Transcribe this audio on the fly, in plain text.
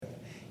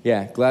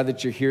Yeah, glad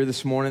that you're here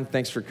this morning.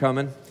 Thanks for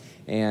coming.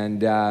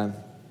 And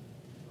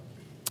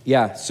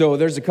so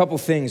there's a couple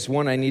things.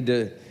 One, I need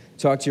to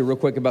talk to you real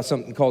quick about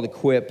something called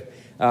Equip.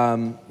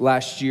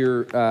 Last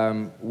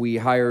year, we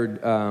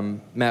hired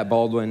Matt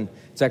Baldwin.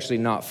 It's actually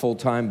not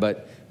full-time,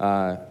 but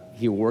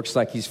he works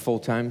like he's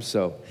full-time,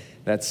 so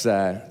it's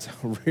a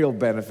real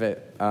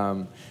benefit.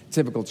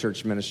 Typical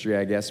church ministry,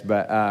 I guess.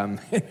 But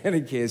in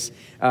any case,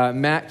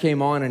 Matt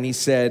came on and he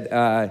said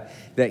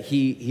that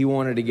he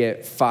wanted to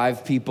get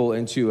 5 people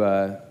into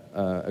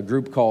a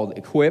group called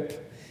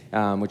Equip,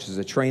 which is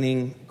a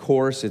training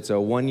course. It's a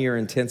 1-year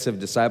intensive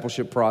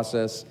discipleship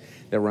process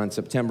that runs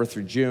September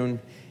through June.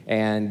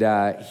 And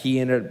he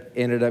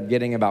ended up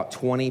getting about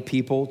 20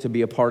 people to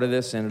be a part of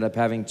this, ended up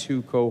having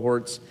 2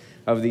 cohorts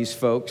of these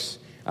folks.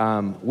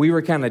 We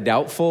were kind of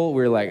doubtful.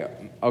 We were like,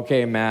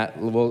 okay, Matt,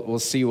 we'll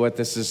see what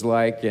this is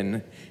like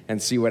and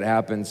see what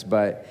happens.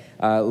 But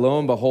lo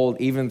and behold,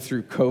 even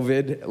through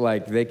COVID,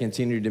 like they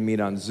continued to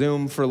meet on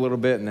Zoom for a little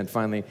bit, and then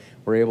finally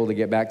were able to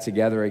get back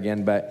together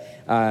again.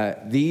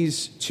 But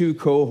these 2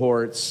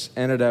 cohorts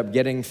ended up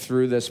getting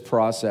through this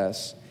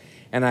process.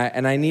 And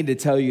I need to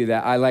tell you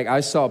that I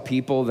saw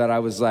people that I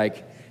was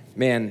like,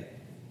 man,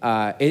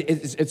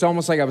 it's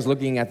almost like I was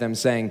looking at them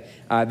saying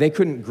they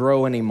couldn't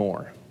grow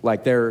anymore.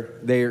 Like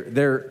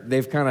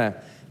they've kind of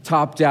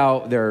topped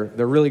out. They're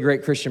really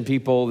great Christian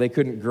people. They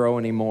couldn't grow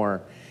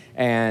anymore.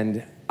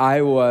 And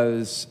I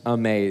was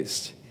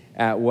amazed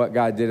at what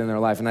God did in their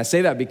life. And I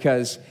say that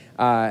because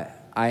I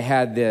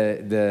had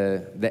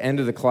the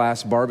end of the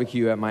class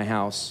barbecue at my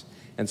house.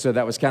 And so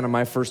that was kind of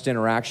my first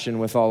interaction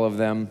with all of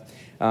them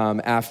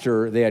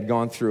after they had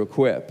gone through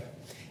Equip.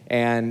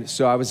 And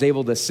so I was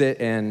able to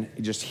sit and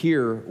just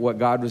hear what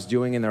God was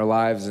doing in their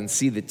lives and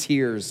see the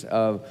tears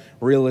of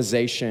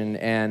realization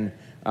and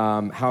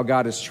how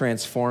God is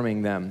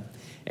transforming them.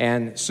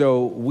 And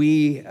so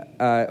we,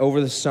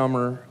 over the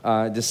summer,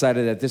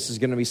 decided that this is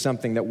going to be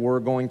something that we're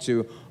going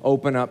to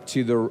open up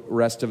to the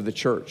rest of the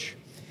church.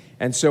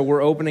 And so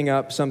we're opening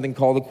up something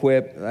called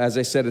Equip. As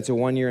I said, it's a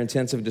 1-year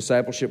intensive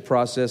discipleship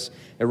process.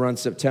 It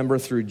runs September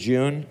through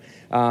June.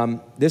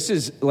 This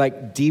is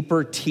like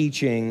deeper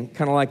teaching,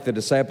 kind of like the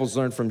disciples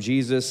learned from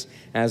Jesus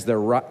as their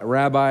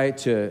rabbi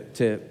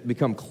to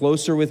become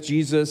closer with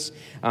Jesus.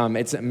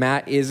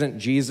 Matt isn't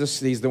Jesus.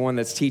 He's the one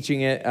that's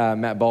teaching it.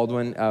 Matt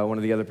Baldwin, one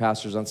of the other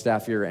pastors on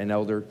staff here, an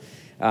elder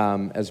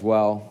as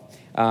well.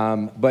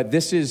 But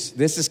this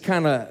is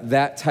kind of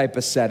that type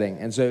of setting.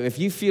 And so if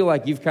you feel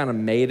like you've kind of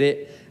made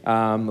it,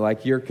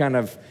 like you're kind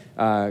of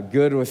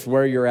good with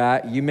where you're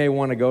at, you may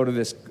want to go to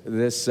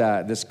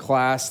this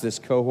class, this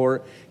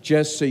cohort,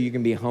 just so you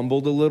can be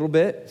humbled a little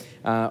bit,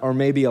 or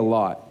maybe a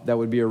lot. That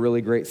would be a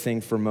really great thing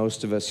for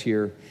most of us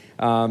here.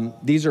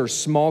 These are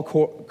small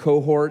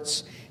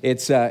cohorts.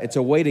 It's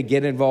a way to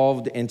get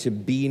involved and to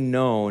be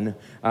known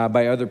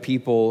by other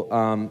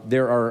people.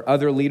 There are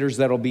other leaders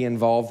that will be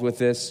involved with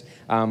this.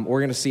 We're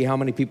going to see how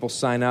many people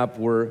sign up.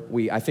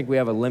 I think we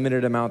have a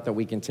limited amount that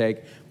we can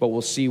take, but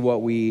we'll see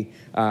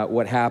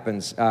what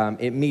happens.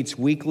 It meets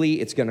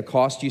weekly. It's going to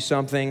cost you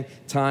something: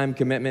 time,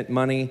 commitment,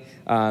 money,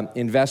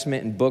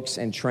 investment in books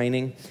and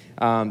training.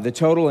 The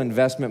total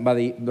investment by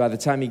the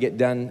time you get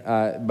done,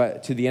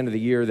 but to the end of the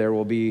year, there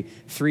will be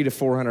 $300 to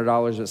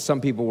 $400.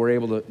 Some people were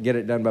able to get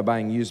it done by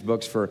buying used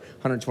books for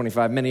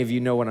 $125. Many of you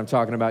know what I'm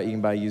talking about. You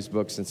can buy used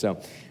books, and so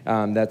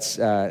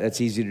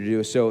that's easy to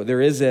do. So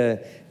there is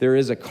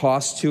a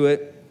cost to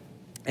it.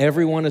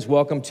 Everyone is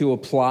welcome to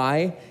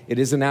apply. It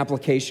is an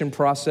application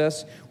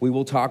process. We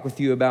will talk with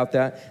you about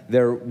that.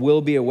 There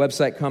will be a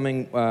website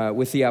coming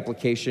with the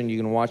application. You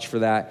can watch for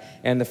that.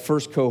 And the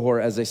first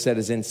cohort, as I said,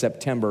 is in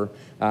September,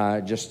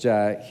 just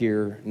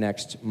here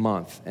next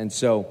month. And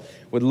so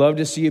would love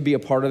to see you be a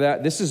part of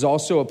that. This is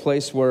also a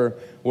place where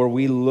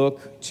we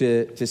look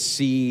to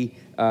see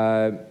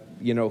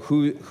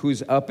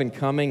who's up and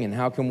coming and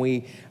how can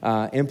we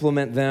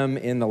implement them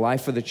in the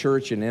life of the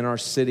church and in our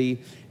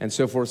city and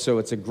so forth. So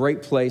it's a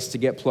great place to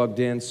get plugged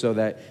in so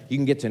that you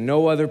can get to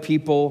know other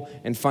people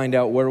and find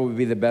out where would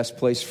be the best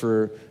place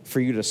for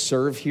you to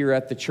serve here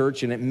at the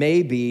church. And it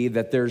may be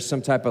that there's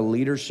some type of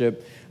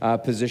leadership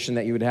position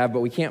that you would have,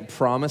 but we can't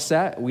promise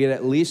that. We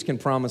at least can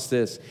promise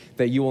this,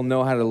 that you will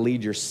know how to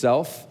lead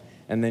yourself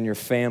and then your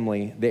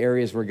family, the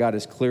areas where God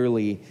has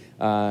clearly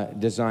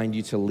designed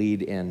you to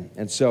lead in.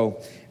 And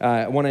so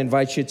I want to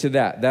invite you to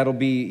that.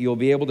 You'll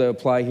be able to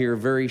apply here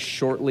very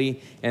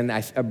shortly, and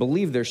I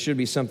believe there should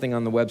be something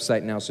on the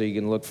website now so you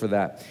can look for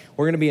that.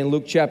 We're going to be in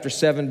Luke chapter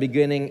 7,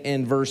 beginning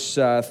in verse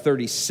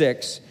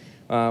 36.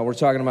 We're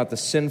talking about the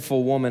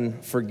sinful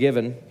woman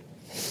forgiven,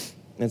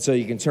 and so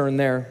you can turn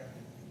there.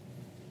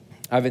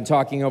 I've been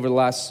talking over the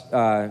last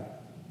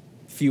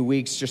few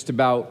weeks just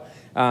about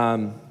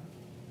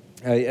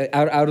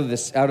out of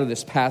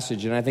this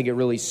passage, and I think it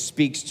really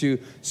speaks to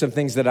some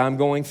things that I'm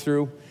going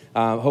through.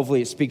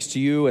 Hopefully it speaks to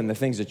you and the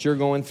things that you're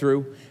going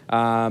through.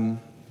 But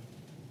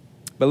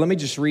let me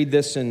just read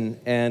this and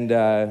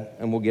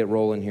we'll get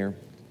rolling here.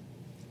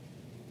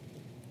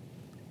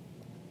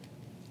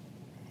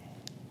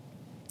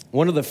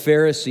 One of the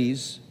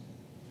Pharisees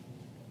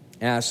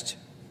asked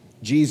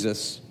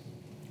Jesus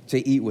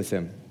to eat with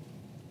him.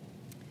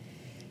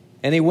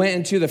 And he went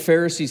into the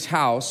Pharisee's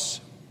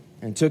house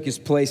and took his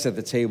place at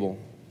the table.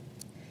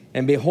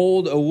 And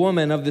behold, a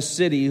woman of the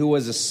city who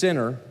was a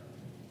sinner,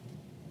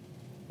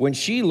 when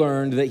she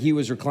learned that he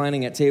was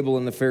reclining at table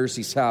in the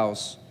Pharisee's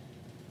house,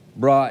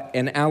 brought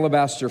an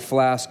alabaster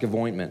flask of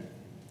ointment.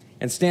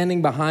 And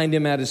standing behind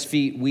him at his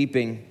feet,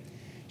 weeping,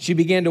 she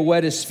began to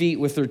wet his feet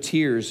with her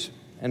tears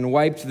and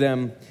wiped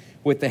them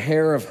with the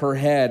hair of her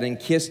head and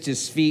kissed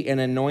his feet and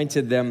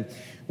anointed them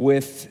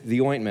with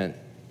the ointment.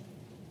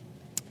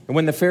 And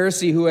when the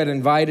Pharisee who had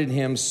invited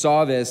him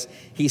saw this,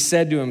 he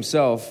said to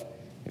himself,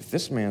 if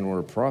this man were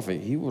a prophet,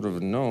 he would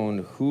have known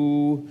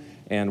who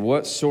and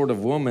what sort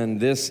of woman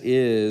this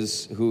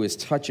is who is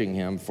touching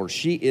him, for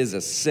she is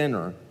a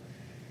sinner.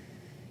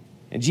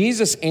 And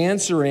Jesus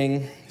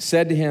answering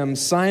said to him,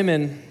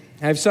 Simon,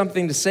 I have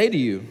something to say to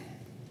you.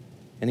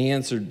 And he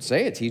answered,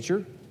 say it,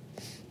 teacher.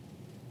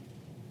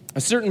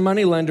 A certain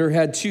moneylender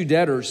had 2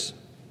 debtors.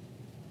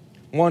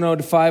 One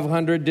owed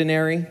 500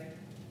 denarii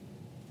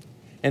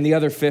and the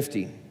other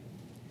 50.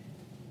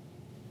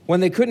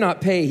 When they could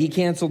not pay, he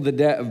canceled the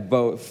debt of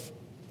both.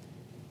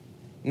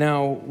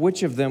 Now,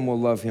 which of them will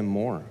love him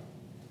more?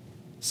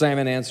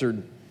 Simon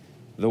answered,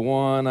 the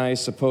one, I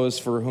suppose,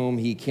 for whom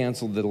he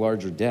canceled the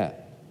larger debt.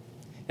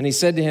 And he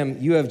said to him,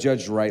 you have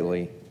judged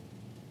rightly.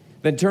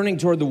 Then turning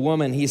toward the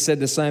woman, he said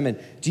to Simon,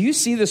 do you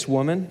see this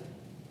woman?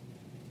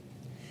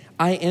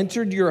 I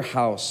entered your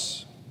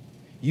house.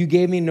 You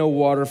gave me no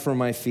water for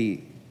my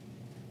feet,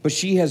 but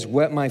she has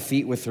wet my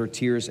feet with her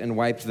tears and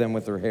wiped them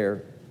with her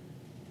hair.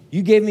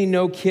 You gave me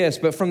no kiss,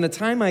 but from the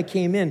time I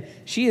came in,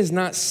 she has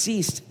not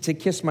ceased to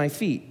kiss my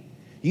feet.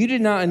 You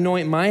did not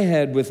anoint my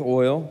head with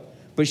oil,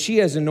 but she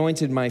has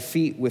anointed my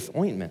feet with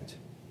ointment.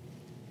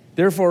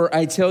 Therefore,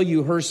 I tell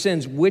you, her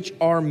sins, which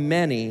are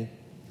many,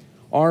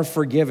 are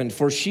forgiven,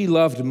 for she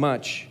loved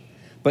much,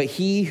 but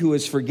he who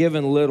is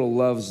forgiven little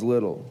loves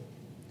little.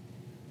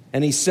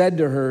 And he said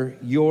to her,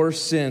 your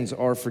sins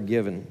are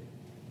forgiven.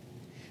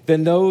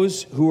 Then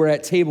those who were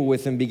at table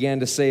with him began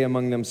to say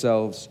among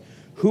themselves,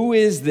 who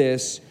is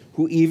this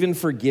who even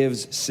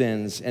forgives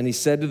sins? And he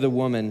said to the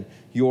woman,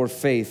 your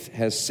faith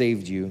has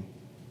saved you.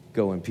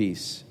 Go in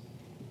peace.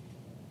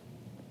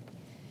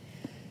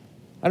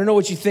 I don't know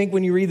what you think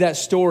when you read that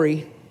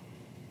story,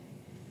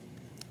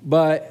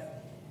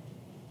 but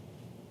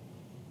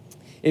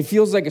it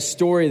feels like a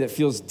story that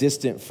feels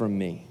distant from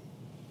me.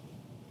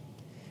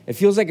 It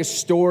feels like a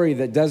story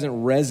that doesn't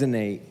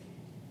resonate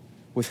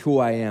with who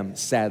I am,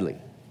 sadly.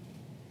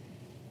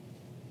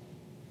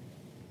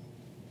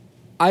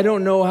 I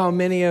don't know how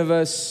many of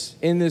us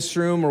in this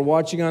room or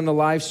watching on the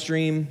live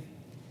stream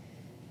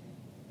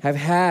have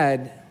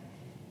had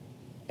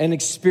an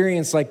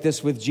experience like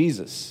this with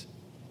Jesus.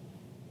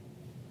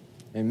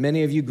 And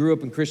many of you grew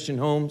up in Christian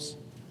homes,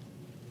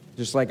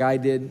 just like I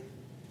did.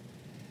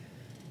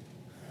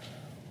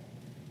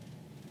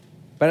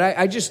 But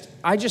I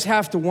just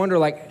have to wonder,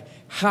 like,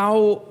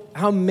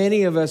 how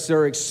many of us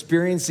are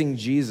experiencing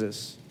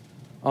Jesus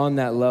on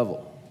that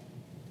level?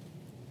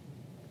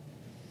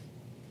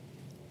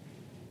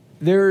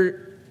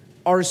 There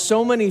are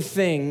so many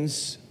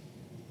things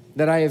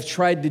that I have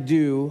tried to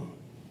do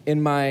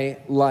in my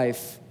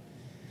life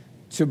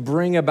to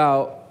bring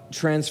about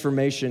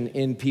transformation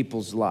in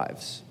people's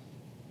lives.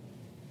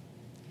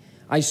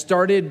 I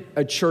started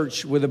a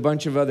church with a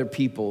bunch of other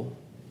people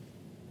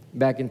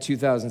back in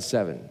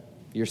 2007.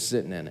 You're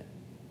sitting in it.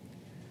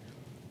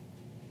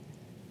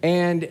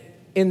 And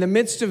in the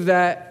midst of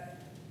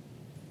that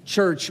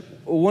church,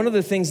 one of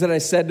the things that I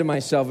said to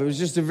myself, it was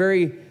just a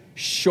very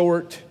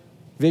short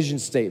vision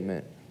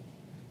statement,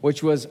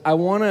 which was, I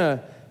want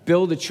to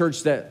build a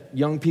church that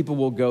young people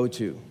will go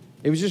to.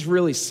 It was just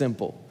really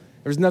simple.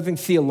 There was nothing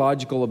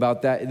theological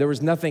about that. There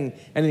was anything.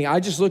 I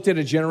just looked at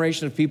a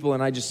generation of people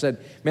and I just said,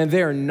 man,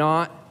 they are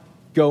not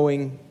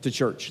going to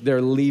church.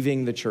 They're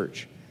leaving the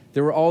church.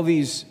 There were all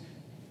these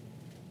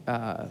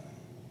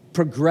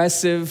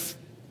progressive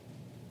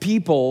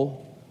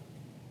people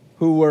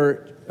who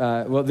were,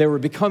 they were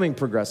becoming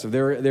progressive.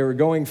 They were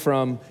going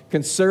from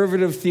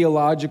conservative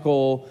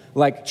theological,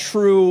 like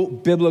true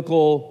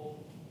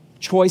biblical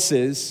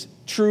choices,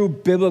 true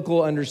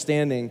biblical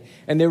understanding,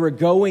 and they were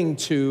going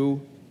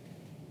to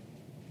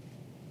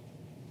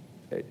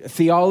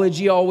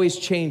theology always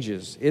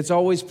changes. It's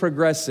always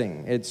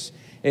progressing.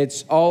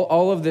 It's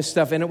all of this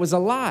stuff, and it was a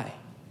lie.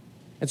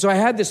 And so I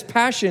had this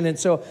passion, and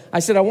so I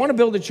said, I want to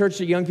build a church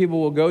that young people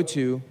will go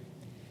to.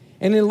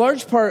 And in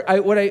large part,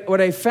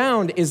 what I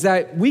found is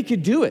that we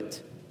could do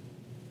it.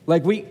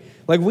 Like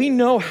we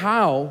know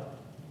how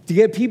to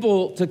get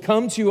people to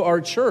come to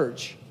our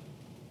church,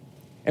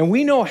 and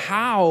we know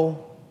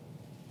how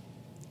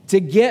to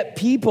get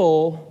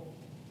people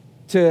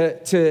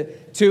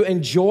to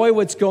enjoy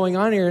what's going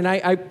on here. And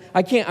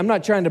I can't. I'm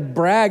not trying to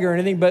brag or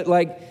anything, but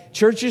like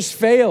churches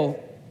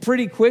fail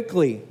pretty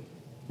quickly.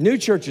 New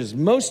churches,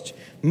 most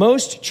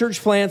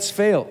church plants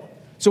fail.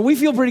 So we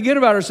feel pretty good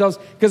about ourselves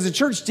because the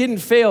church didn't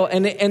fail.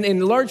 And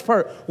in large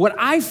part, what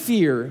I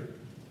fear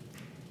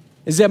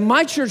is that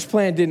my church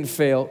plant didn't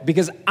fail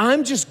because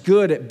I'm just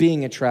good at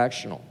being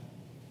attractional.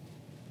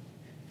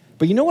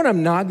 But you know what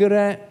I'm not good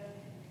at?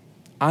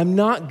 I'm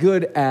not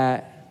good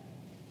at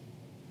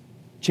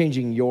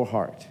changing your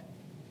heart.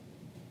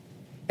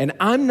 And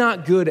I'm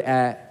not good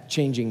at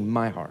changing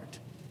my heart.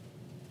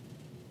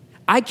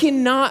 I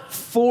cannot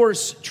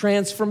force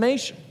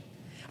transformation.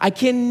 I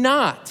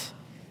cannot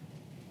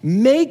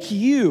make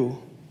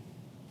you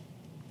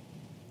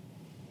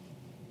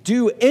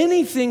do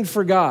anything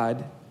for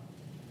God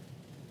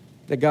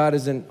that God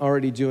isn't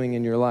already doing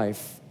in your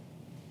life.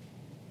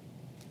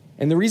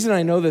 And the reason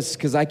I know this is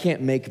because I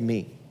can't make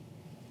me.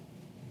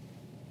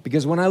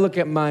 Because when I look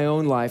at my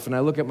own life and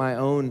I look at my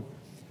own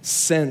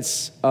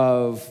sense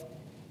of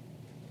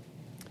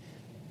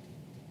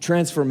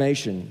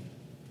transformation,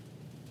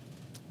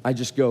 I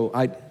just go,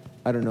 I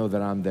don't know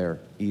that I'm there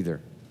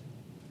either.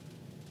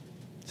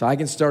 So I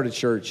can start a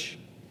church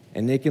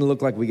and it can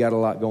look like we got a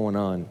lot going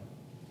on.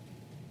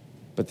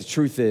 But the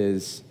truth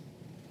is,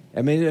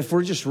 I mean, if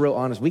we're just real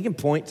honest, we can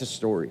point to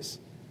stories.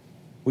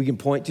 We can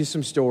point to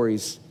some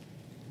stories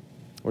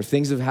where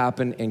things have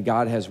happened and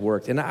God has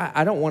worked. And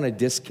I don't want to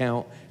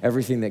discount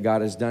everything that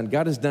God has done.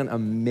 God has done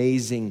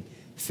amazing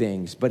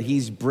things, but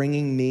he's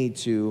bringing me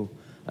to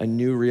a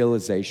new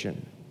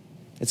realization.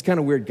 It's kind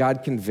of weird.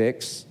 God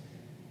convicts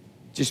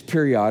just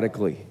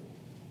periodically.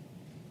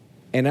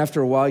 And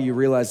after a while, you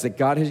realize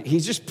that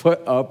he's just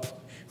put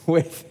up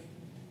with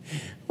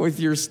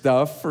your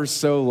stuff for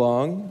so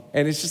long.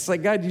 And it's just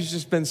like, God, you've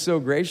just been so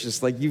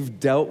gracious. Like, you've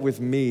dealt with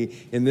me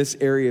in this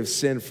area of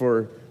sin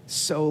for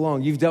so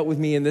long. You've dealt with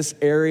me in this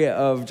area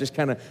of just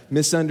kind of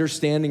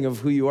misunderstanding of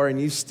who you are, and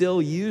you've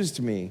still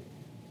used me.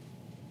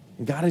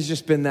 And God has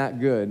just been that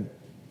good.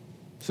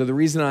 So the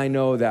reason I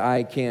know that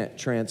I can't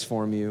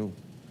transform you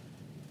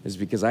is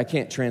because I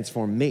can't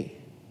transform me.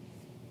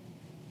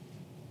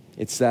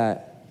 It's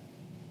that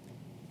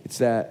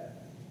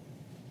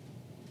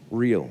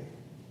real.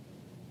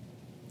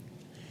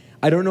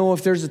 I don't know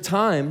if there's a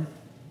time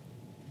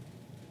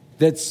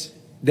that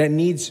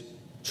needs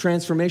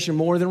transformation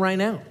more than right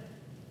now.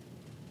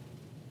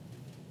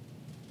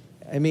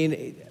 I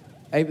mean,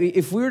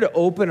 if we were to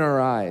open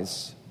our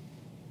eyes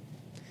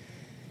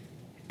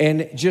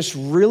and just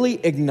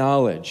really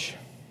acknowledge,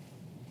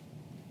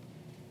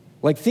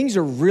 like, things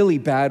are really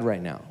bad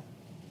right now.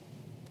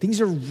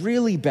 Things are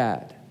really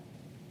bad.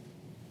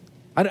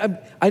 I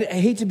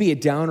hate to be a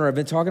downer. I've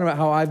been talking about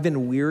how I've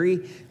been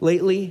weary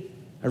lately.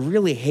 I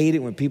really hate it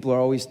when people are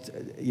always,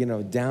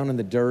 down in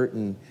the dirt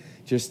and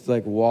just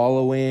like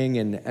wallowing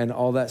and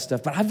all that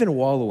stuff. But I've been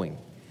wallowing.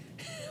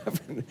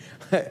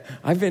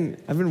 I've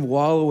been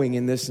wallowing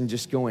in this and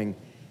just going,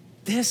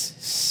 this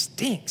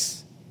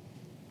stinks.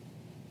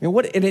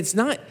 And it's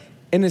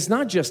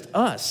not just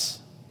us.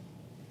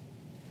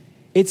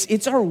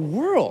 It's our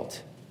world.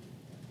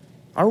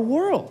 Our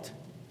world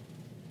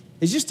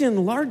is just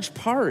in large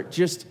part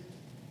just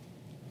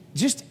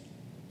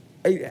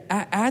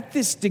at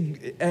this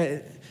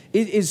it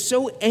is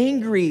so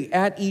angry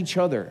at each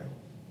other.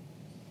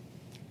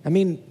 I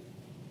mean,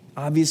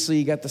 obviously,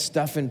 you got the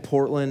stuff in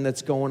Portland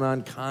that's going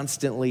on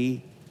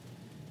constantly.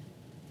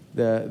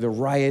 The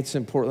riots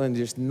in Portland,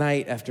 just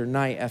night after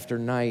night after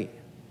night,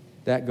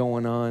 that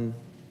going on. You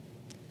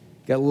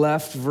got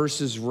left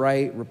versus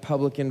right,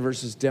 Republican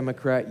versus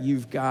Democrat.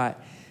 You've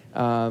got,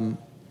 I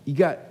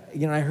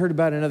heard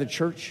about another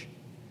church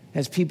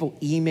has people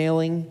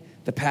emailing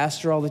the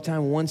pastor all the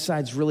time. One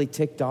side's really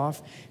ticked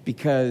off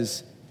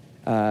because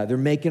they're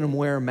making them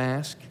wear a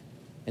mask.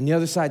 And the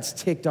other side's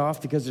ticked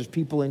off because there's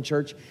people in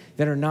church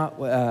that are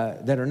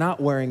not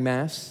wearing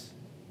masks.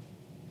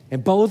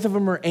 And both of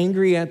them are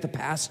angry at the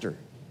pastor. And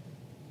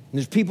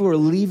there's people who are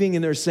leaving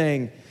and they're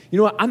saying, you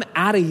know what, I'm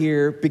out of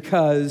here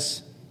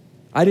because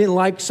I didn't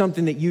like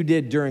something that you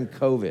did during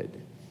COVID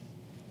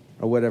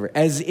or whatever.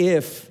 As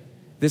if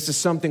this is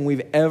something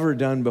we've ever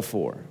done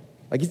before.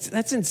 Like,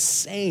 that's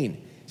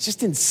insane. It's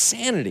just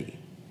insanity.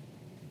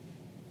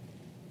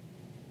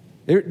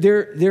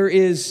 There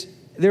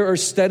are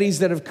studies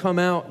that have come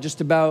out just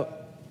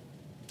about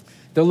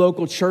the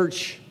local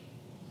church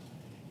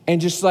and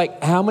just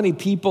like how many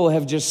people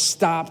have just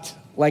stopped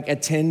like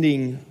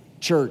attending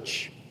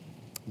church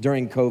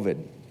during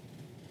COVID.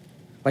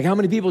 Like, how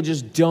many people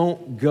just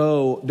don't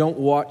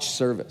watch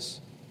service.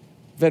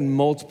 I've had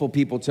multiple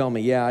people tell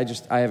me, yeah,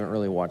 I haven't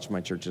really watched my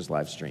church's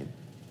live stream.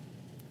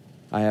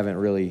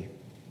 And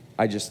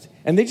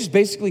they just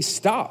basically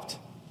stopped.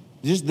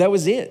 That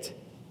was it.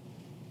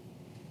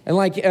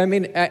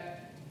 And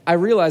I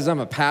realize I'm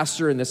a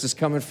pastor and this is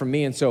coming from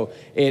me, and so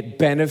it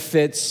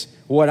benefits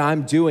what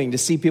I'm doing to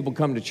see people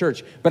come to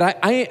church. But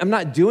I'm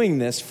not doing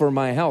this for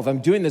my health. I'm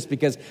doing this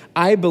because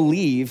I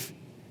believe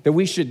that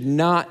we should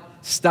not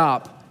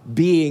stop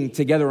being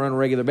together on a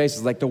regular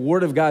basis. Like, the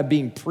Word of God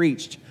being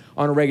preached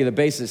on a regular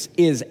basis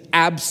is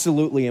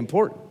absolutely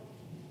important.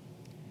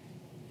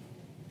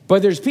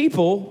 But there's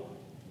people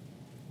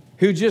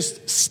who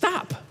just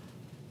stop.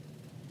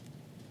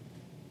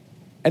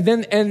 And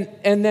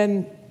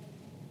then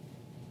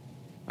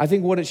I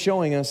think what it's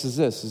showing us is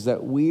this, is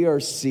that we are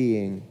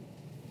seeing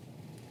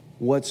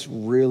what's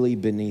really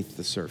beneath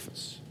the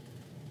surface.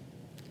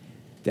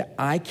 That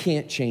I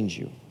can't change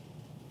you.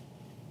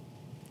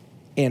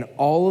 And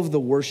all of the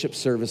worship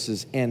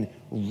services and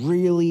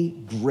really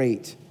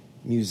great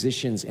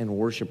musicians and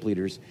worship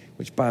leaders,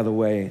 which, by the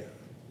way,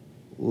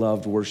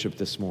 loved worship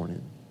this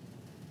morning.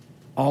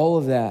 All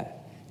of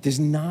that does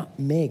not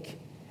make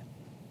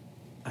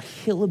a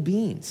hill of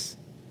beans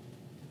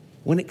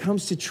when it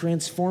comes to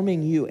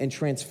transforming you and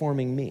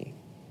transforming me.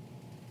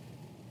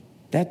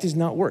 That does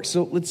not work.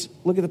 So let's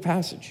look at the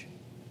passage.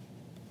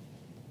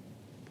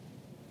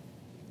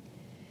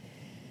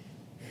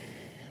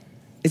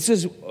 It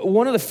says,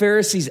 one of the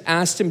Pharisees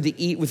asked him to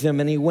eat with him,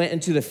 and he went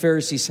into the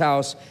Pharisee's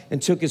house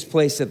and took his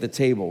place at the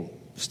table.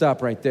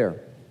 Stop right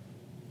there.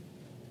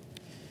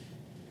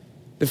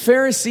 The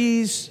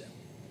Pharisees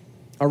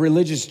are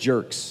religious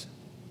jerks.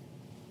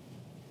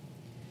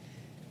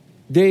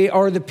 They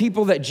are the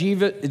people that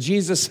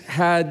Jesus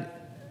had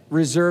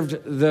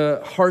reserved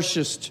the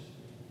harshest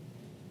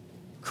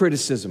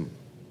criticism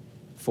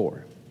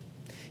for.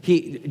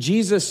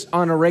 Jesus,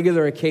 on a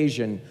regular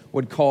occasion,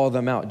 would call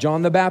them out.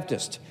 John the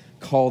Baptist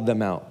called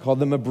them out, called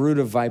them a brood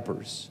of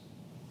vipers.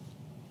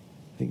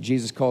 I think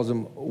Jesus calls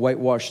them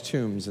whitewashed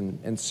tombs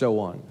and so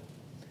on.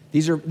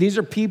 These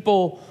are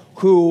people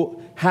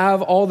who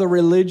have all the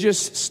religious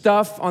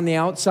stuff on the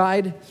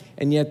outside,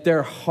 and yet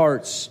their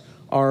hearts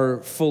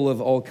are full of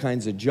all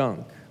kinds of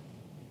junk.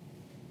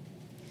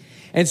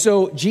 And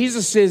so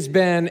Jesus has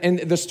been, and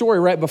the story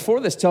right before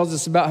this tells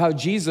us about how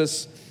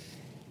Jesus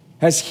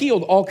has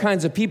healed all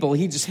kinds of people.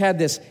 He just had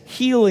this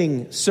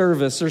healing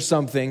service or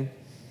something,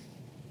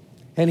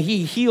 and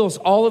he heals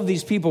all of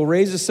these people,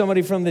 raises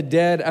somebody from the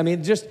dead. I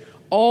mean, just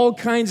all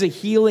kinds of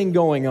healing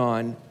going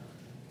on.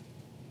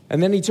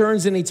 And then he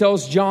turns and he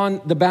tells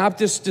John the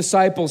Baptist's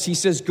disciples, he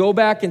says, go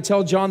back and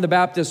tell John the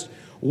Baptist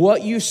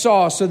what you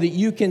saw so that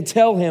you can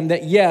tell him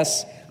that,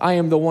 yes, I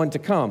am the one to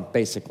come,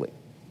 basically.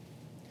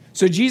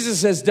 So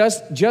Jesus has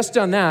just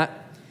done that.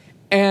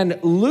 And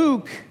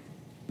Luke,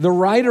 the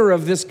writer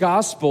of this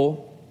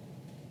gospel,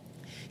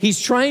 he's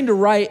trying to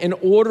write an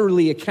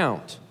orderly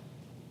account.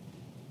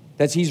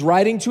 He's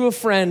writing to a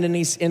friend, and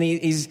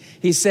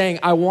he's saying,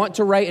 I want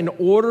to write an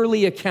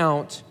orderly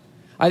account.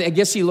 I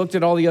guess he looked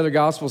at all the other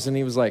gospels and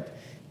he was like,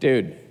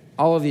 dude,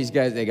 all of these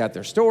guys, they got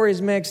their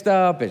stories mixed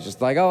up. It's just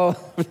like, oh,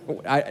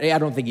 I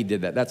don't think he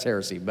did that. That's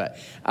heresy. But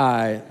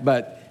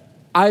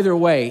either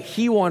way,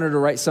 he wanted to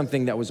write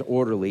something that was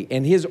orderly.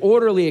 And his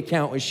orderly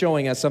account was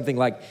showing us something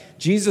like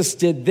Jesus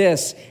did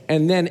this.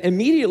 And then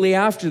immediately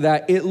after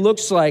that, it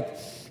looks like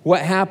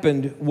what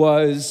happened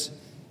was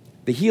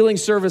the healing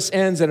service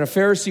ends and a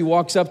Pharisee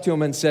walks up to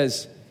him and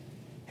says,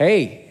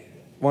 hey,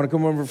 want to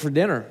come over for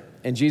dinner?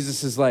 And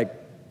Jesus is like,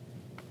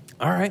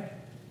 all right,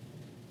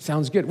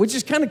 sounds good. Which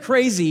is kind of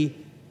crazy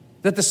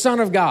that the Son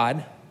of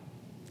God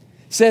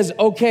says,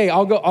 okay,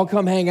 I'll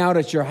come hang out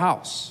at your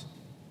house.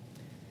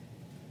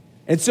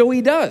 And so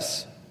he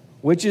does,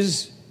 which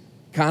is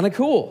kind of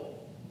cool.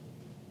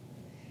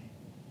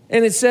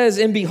 And it says,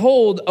 and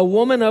behold, a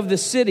woman of the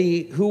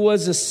city who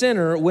was a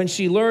sinner, when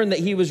she learned that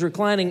he was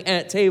reclining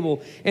at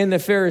table in the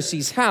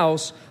Pharisee's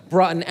house,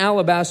 brought an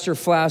alabaster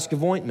flask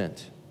of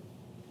ointment.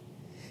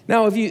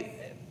 Now,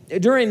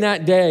 during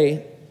that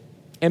day,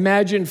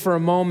 imagine for a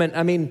moment,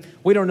 I mean,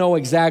 we don't know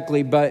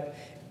exactly, but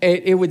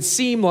it would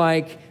seem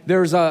like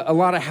there's a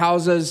lot of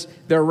houses.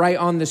 They're right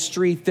on the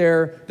street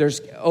there.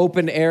 There's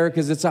open air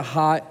because it's a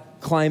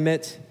hot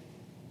climate.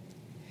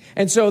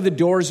 And so the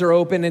doors are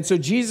open. And so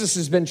Jesus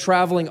has been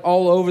traveling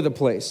all over the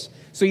place.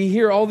 So you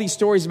hear all these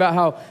stories about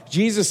how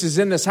Jesus is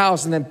in this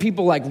house and then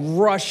people like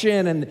rush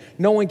in and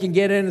no one can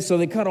get in. And so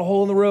they cut a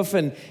hole in the roof.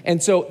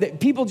 And so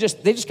people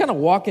just kind of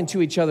walk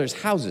into each other's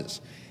houses.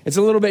 It's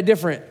a little bit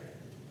different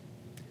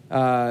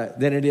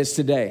than it is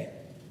today.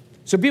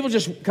 So people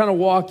just kind of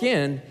walk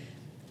in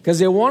because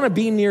they want to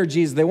be near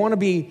Jesus. They want to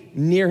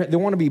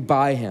be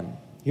by him.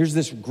 Here's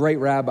this great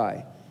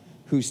rabbi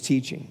who's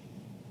teaching.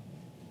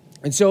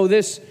 And so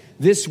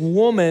this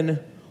woman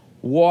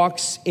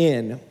walks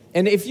in.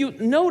 And if you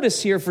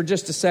notice here for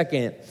just a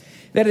second,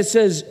 that it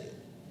says,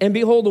 and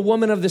behold, a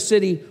woman of the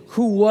city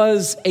who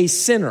was a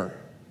sinner.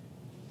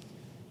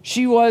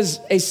 She was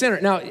a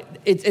sinner. Now,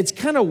 it's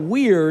kind of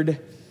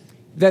weird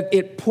that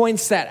it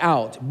points that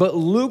out. But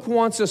Luke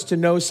wants us to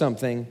know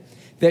something,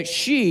 that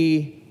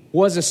she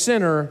was a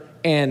sinner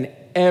and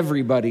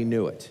everybody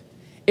knew it.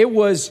 It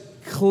was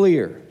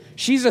clear.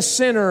 She's a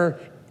sinner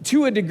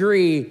to a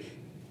degree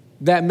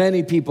that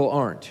many people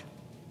aren't.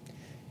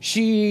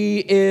 She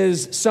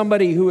is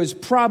somebody who is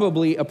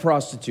probably a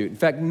prostitute. In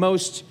fact,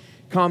 most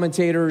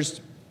commentators,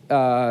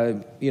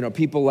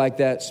 people like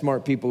that,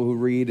 smart people who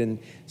read and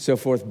so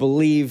forth,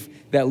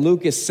 believe that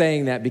Luke is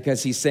saying that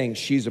because he's saying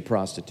she's a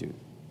prostitute.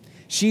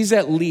 She's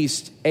at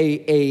least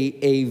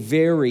a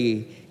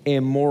very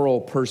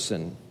immoral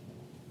person,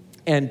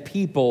 and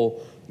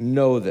people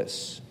know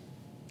this.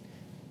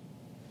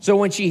 So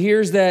when she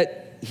hears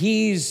that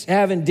he's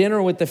having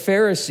dinner with the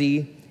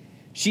Pharisee,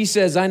 she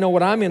says, I know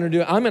what I'm going to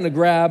do. I'm going to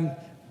grab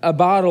a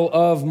bottle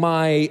of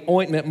my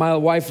ointment. My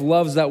wife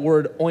loves that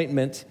word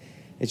ointment.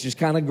 It's just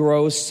kind of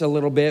gross a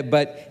little bit,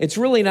 but it's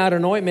really not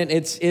an ointment.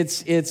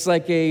 It's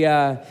like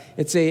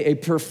a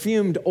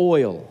perfumed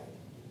oil.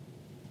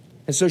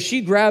 And so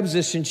she grabs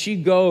this and she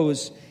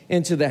goes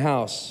into the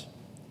house.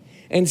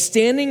 And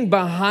standing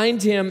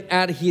behind him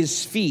at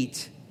his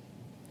feet,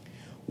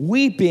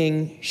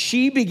 weeping,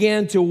 she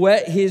began to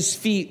wet his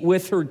feet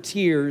with her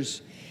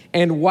tears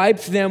and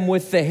wiped them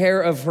with the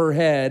hair of her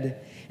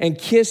head and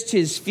kissed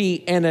his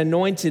feet and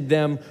anointed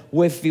them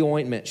with the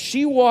ointment.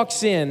 She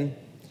walks in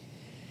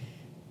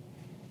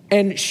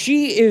and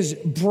she is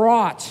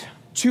brought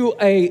to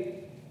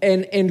an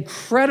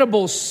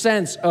incredible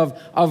sense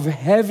of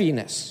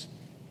heaviness.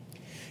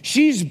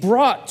 She's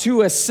brought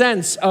to a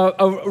sense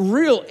of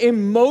real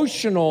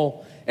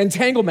emotional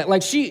entanglement.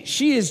 Like she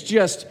is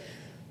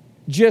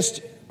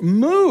just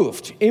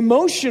moved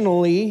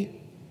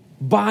emotionally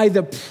by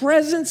the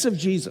presence of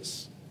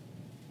Jesus.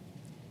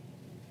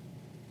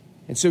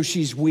 And so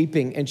she's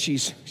weeping and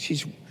she's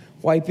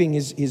wiping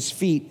his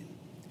feet.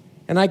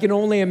 And I can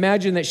only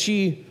imagine that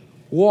she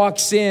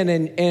walks in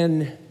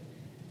and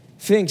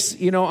thinks,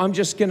 I'm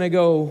just going to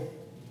go,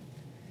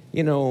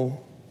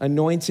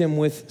 anoint him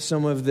with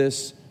some of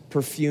this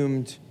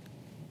perfumed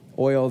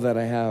oil that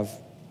I have.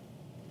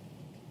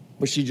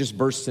 But she just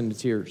bursts into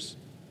tears.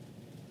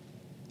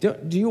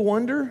 Do you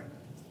wonder?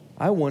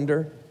 I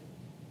wonder,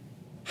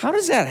 how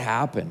does that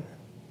happen?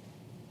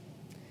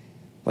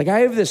 Like I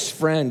have this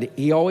friend,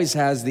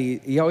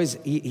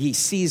 he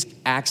sees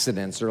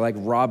accidents or like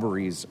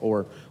robberies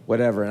or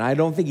whatever. And I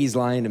don't think he's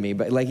lying to me,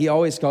 but like he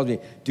always calls me,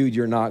 dude,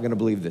 you're not going to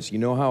believe this. You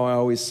know how I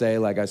always say,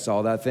 like, I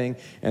saw that thing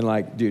and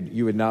like, dude,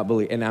 you would not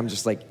believe. And I'm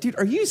just like, dude,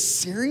 are you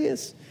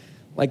serious?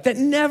 Like that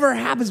never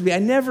happens to me. I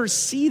never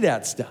see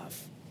that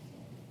stuff.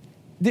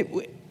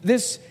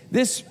 This,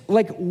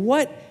 like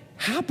what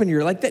happened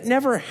here? Like that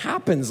never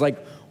happens.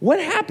 Like what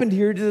happened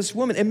here to this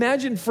woman?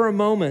 Imagine for a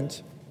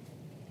moment,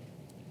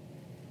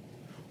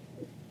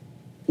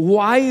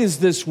 why is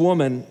this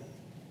woman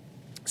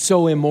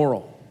so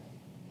immoral?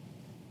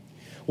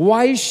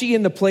 Why is she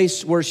in the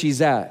place where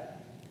she's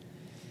at?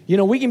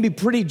 We can be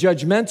pretty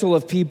judgmental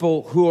of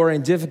people who are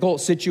in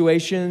difficult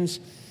situations,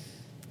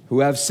 who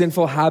have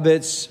sinful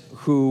habits,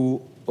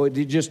 who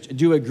just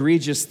do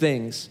egregious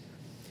things.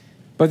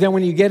 But then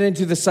when you get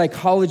into the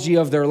psychology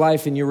of their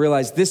life and you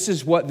realize this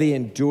is what they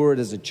endured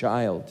as a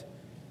child,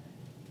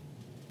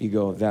 you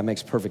go, that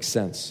makes perfect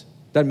sense.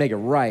 Doesn't make it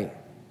right,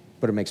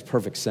 but it makes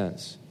perfect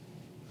sense.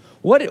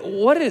 What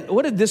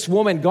did this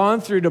woman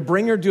gone through to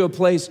bring her to a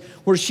place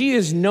where she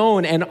is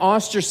known and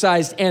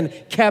ostracized and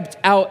kept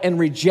out and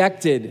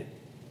rejected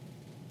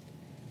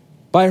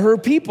by her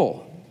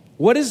people?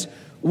 What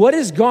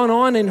has gone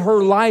on in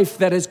her life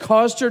that has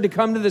caused her to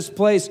come to this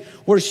place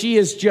where she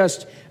is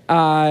just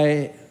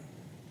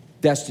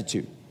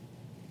destitute,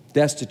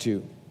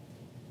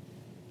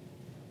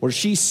 where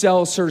she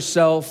sells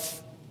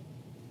herself,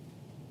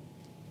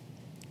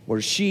 where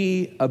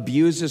she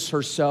abuses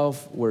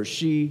herself, where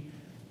she...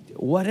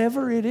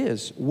 Whatever it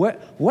is,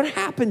 what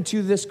happened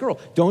to this girl?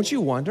 Don't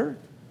you wonder?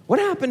 What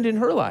happened in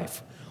her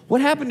life? What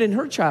happened in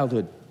her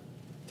childhood?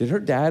 Did her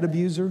dad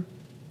abuse her? Did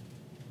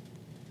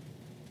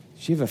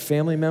she have a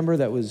family member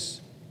that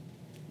was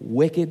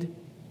wicked?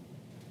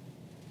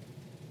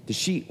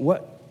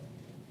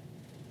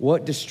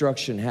 What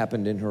destruction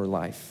happened in her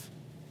life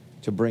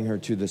to bring her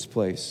to this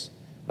place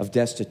of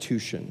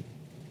destitution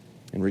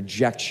and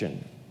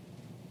rejection?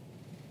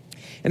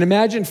 And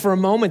imagine for a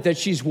moment that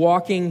she's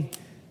walking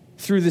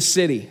through the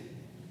city.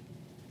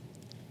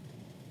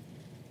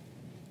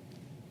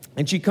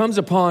 And she comes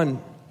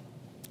upon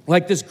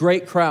like this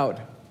great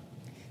crowd.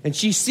 And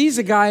she sees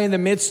a guy in the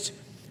midst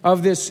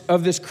of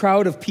this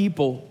crowd of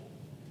people.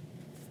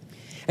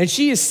 And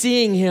she is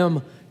seeing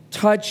him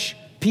touch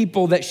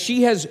people that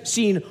she has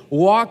seen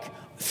walk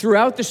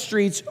throughout the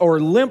streets or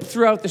limp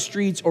throughout the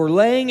streets or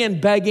laying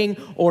and begging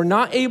or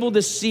not able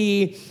to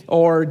see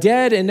or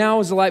dead and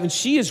now is alive. And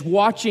she is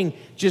watching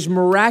just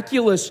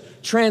miraculous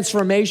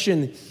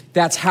transformation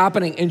that's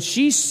happening. And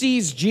she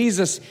sees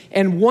Jesus.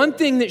 And one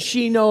thing that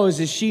she knows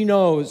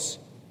is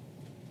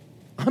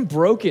I'm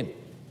broken.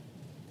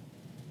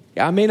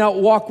 Yeah, I may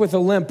not walk with a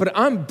limp, but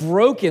I'm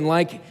broken.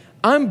 Like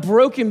I'm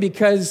broken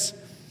because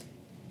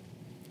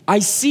I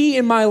see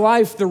in my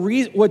life the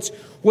reason what's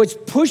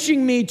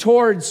pushing me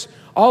towards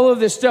all of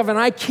this stuff, and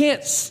I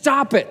can't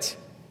stop it.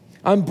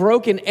 I'm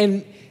broken.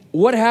 And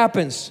what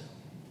happens?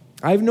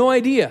 I have no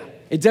idea.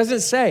 It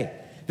doesn't say.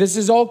 This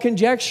is all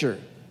conjecture.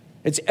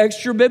 It's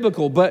extra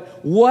biblical.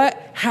 But what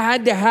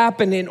had to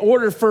happen in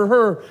order for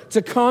her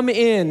to come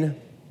in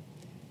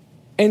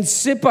and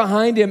sit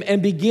behind him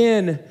and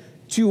begin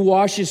to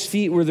wash his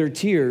feet with her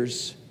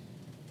tears?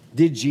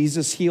 Did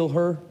Jesus heal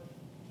her?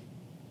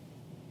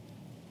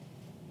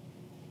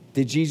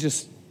 Did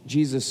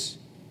Jesus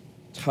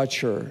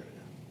touch her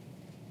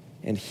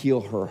and heal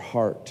her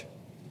heart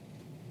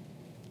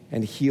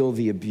and heal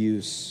the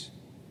abuse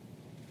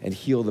and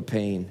heal the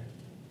pain?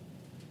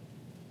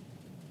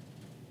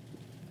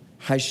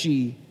 Has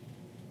she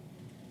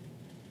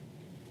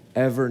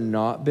ever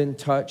not been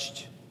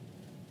touched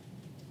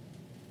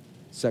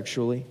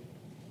sexually?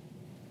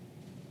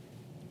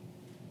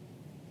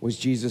 Was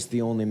Jesus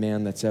the only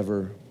man that's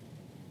ever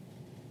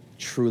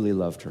truly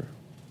loved her?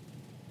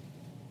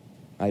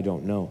 I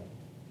don't know.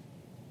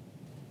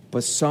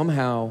 But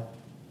somehow,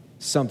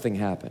 something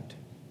happened.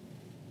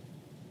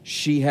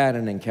 She had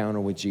an encounter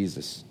with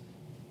Jesus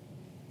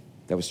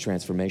that was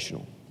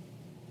transformational.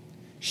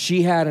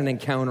 She had an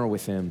encounter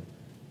with him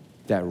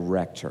that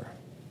wrecked her.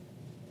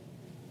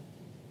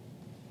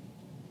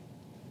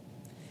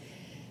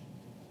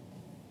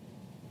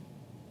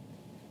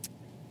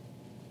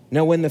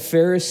 Now, when the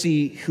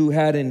Pharisee who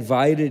had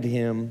invited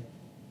him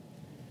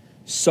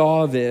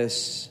saw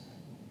this,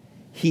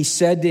 he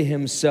said to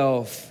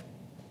himself,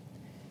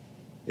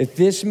 if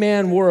this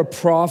man were a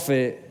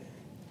prophet,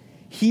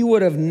 he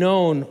would have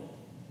known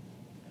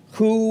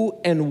who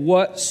and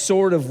what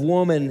sort of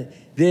woman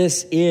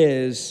this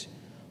is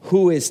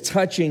who is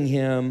touching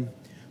him,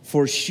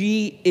 for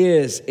she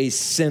is a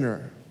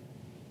sinner.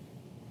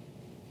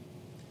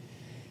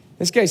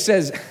 This guy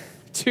says,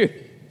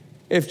 dude,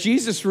 if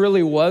Jesus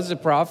really was a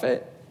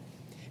prophet,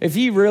 if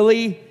he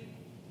really,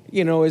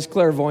 is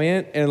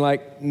clairvoyant and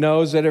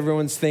knows what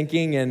everyone's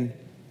thinking and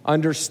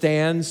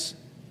understands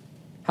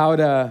how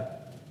to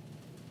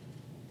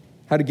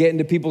get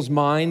into people's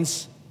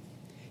minds,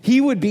 he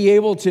would be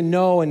able to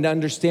know and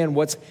understand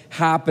what's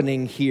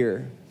happening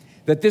here.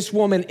 That this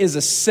woman is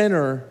a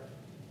sinner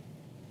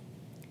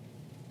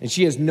and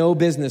she has no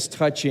business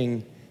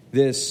touching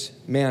this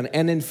man.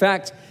 And in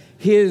fact,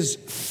 his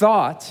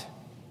thought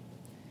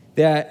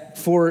that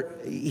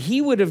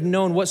he would have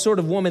known what sort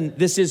of woman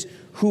this is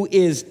who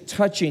is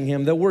touching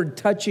him. The word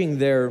touching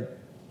there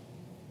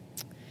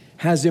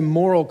has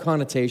immoral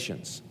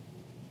connotations.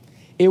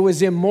 It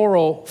was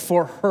immoral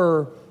for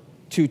her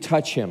to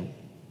touch him.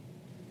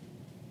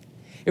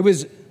 It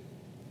was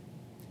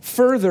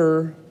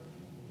further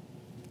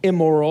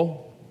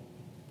immoral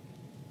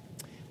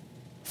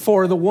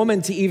for the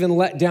woman to even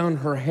let down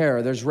her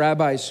hair. There's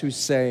rabbis who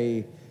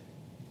say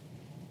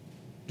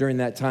during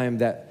that time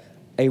that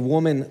a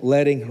woman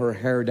letting her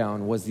hair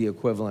down was the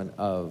equivalent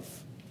of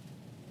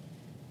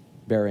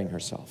burying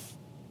herself.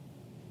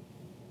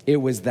 It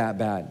was that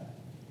bad.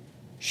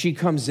 She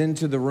comes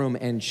into the room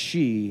and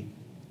she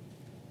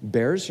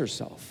bears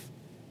herself,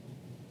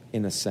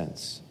 in a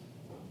sense.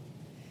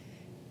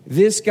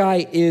 This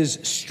guy is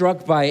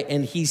struck by it,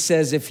 and he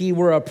says if he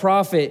were a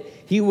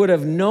prophet, he would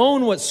have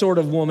known what sort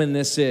of woman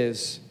this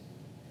is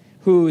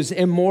who's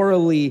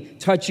immorally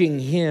touching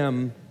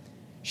him.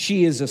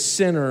 She is a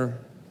sinner.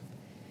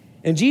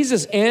 And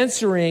Jesus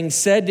answering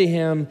said to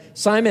him,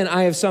 Simon,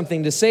 I have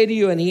something to say to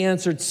you. And he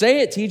answered,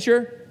 say it,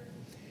 teacher.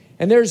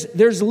 And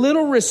there's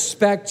little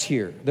respect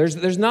here.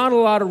 There's not a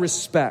lot of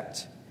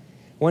respect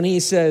when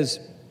he says,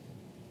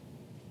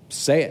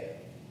 say it.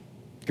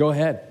 Go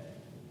ahead.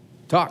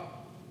 Talk.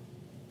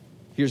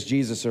 Here's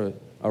Jesus, a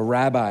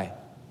rabbi,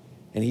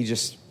 and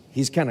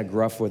he's kind of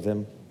gruff with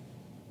him.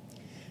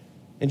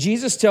 And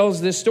Jesus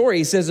tells this story.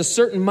 He says, a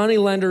certain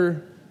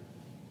moneylender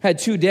had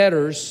two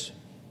debtors.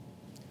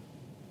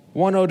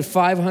 One owed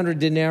 500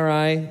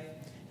 denarii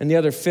and the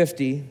other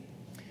 50.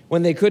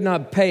 When they could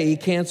not pay, he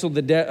canceled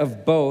the debt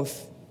of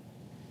both.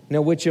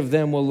 Now, which of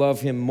them will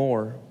love him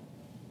more?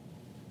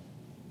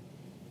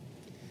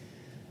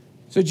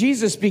 So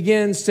Jesus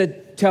begins to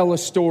tell a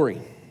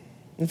story.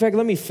 In fact,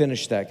 let me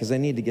finish that because I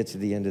need to get to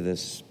the end of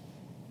this.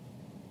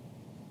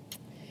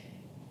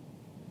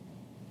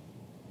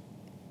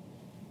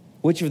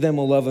 Which of them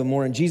will love him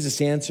more? And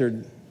Jesus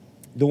answered,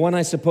 the one,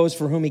 I suppose,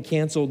 for whom he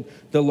canceled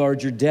the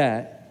larger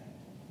debt.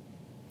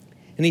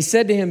 And he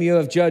said to him, you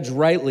have judged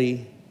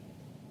rightly.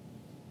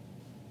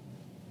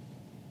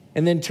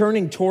 And then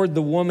turning toward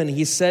the woman,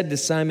 he said to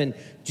Simon,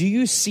 do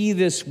you see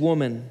this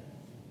woman?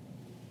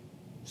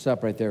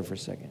 Stop right there for a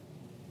second.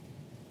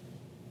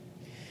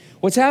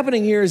 What's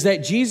happening here is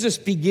that Jesus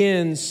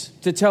begins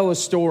to tell a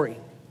story.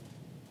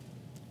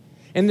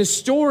 And the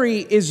story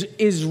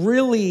is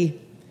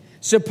really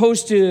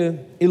supposed to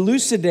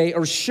elucidate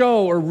or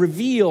show or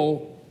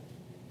reveal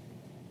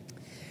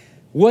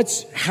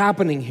what's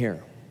happening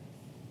here.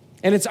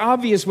 And it's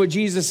obvious what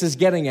Jesus is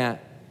getting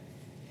at.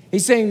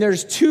 He's saying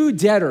there's two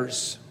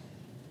debtors.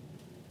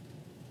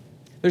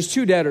 There's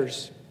two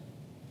debtors.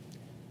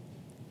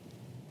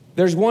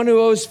 There's one who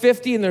owes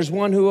 50 and there's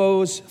one who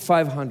owes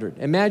 500.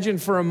 Imagine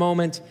for a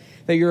moment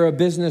that you're a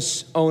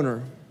business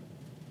owner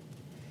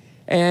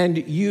and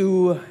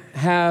you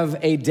have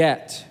a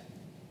debt.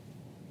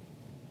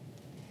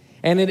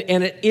 And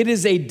it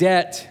is a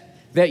debt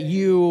that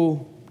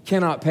you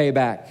cannot pay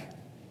back.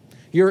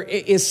 You're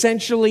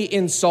essentially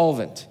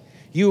insolvent.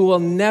 You will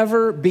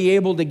never be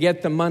able to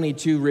get the money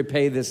to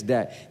repay this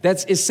debt.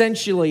 That's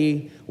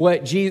essentially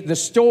what the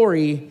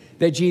story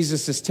that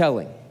Jesus is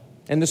telling.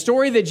 And the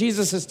story that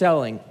Jesus is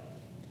telling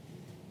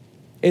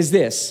is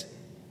this: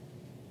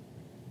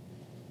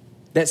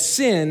 that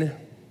sin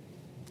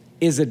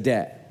is a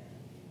debt.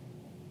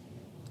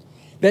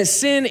 That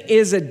sin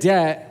is a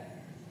debt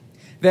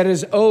that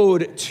is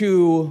owed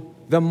to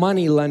the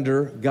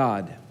moneylender,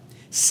 God.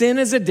 Sin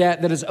is a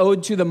debt that is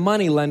owed to the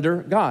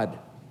moneylender, God.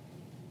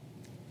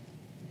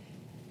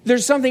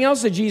 There's something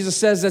else that Jesus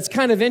says that's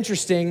kind of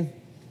interesting,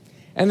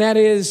 And that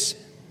is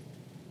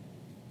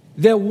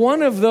that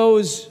one of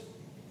those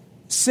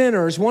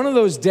sinners, one of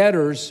those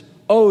debtors,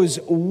 owes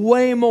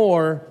way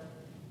more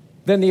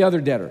than the other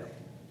debtor.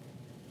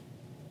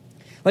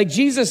 Like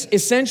Jesus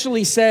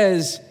essentially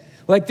says,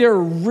 like there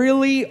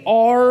really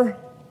are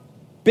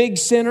big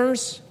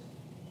sinners,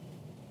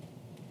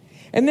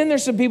 and then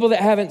there's some people that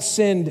haven't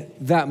sinned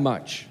that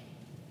much.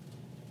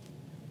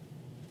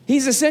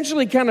 He's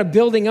essentially kind of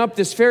building up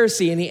this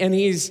Pharisee,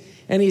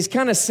 and he's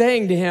kind of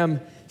saying to him,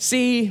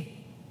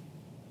 see,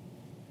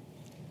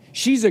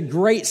 she's a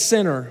great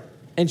sinner,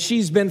 and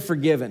she's been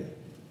forgiven.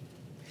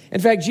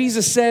 In fact,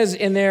 Jesus says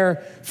in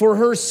there, for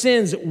her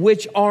sins,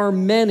 which are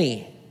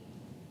many,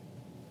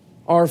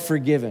 are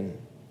forgiven,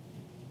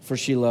 for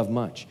she loved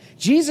much.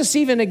 Jesus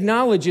even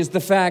acknowledges the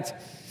fact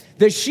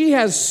that she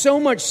has so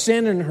much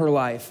sin in her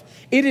life.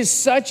 It is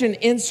such an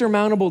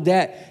insurmountable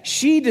debt.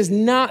 She does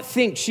not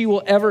think she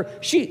will ever,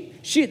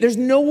 there's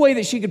no way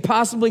that she could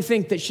possibly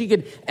think that she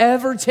could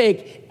ever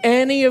take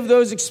any of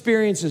those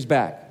experiences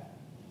back.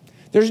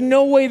 There's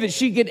no way that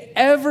she could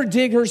ever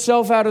dig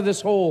herself out of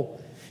this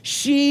hole.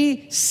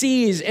 She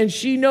sees and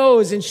she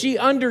knows and she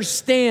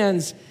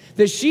understands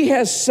that she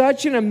has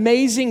such an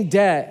amazing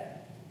debt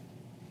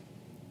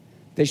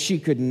that she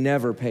could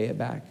never pay it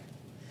back.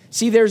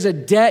 See, there's a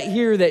debt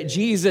here that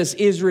Jesus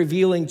is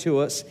revealing to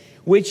us,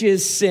 which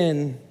is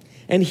sin.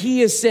 And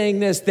he is saying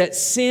this, that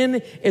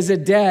sin is a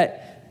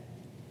debt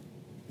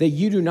that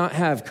you do not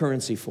have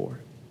currency for.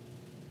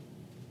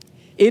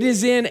 It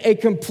is in a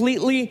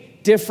completely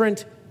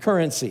different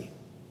currency.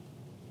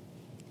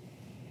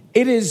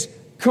 It is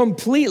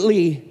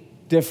completely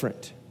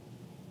different.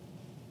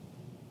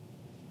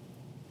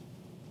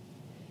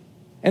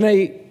 And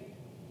I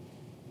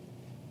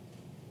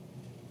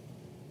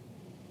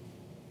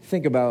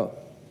think about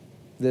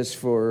this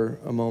for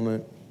a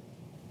moment.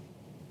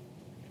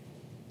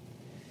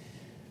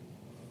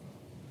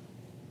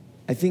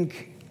 I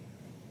think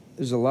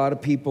there's a lot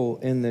of people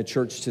in the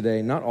church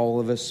today, not all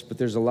of us, but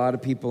there's a lot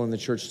of people in the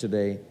church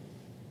today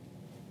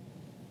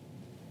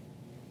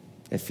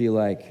that feel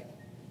like,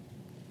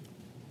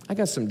 I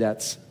got some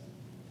debts.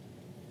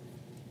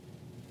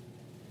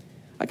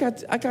 I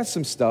got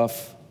some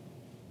stuff,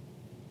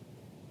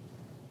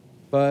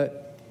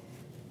 but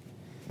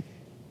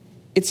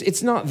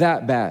it's not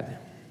that bad.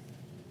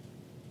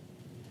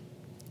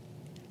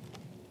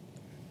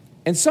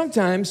 And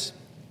sometimes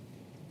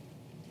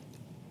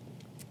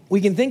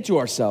we can think to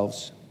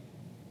ourselves,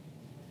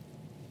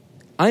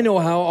 I know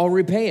how I'll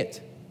repay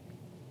it.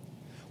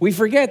 We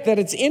forget that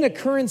it's in a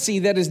currency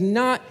that is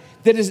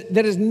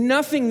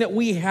nothing that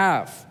we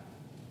have.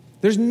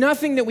 There's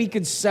nothing that we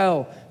could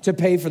sell to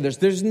pay for this.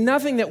 There's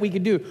nothing that we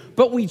could do.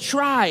 But we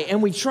try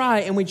and we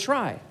try and we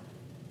try.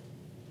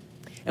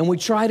 And we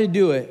try to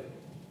do it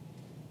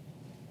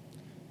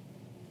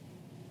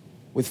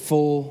with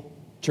full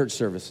church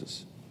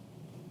services.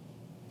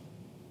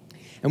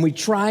 And we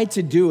try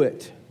to do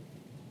it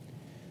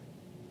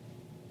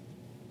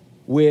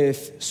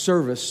with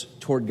service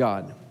toward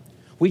God.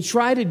 We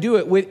try to do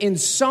it with, in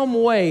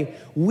some way,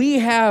 we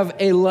have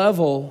a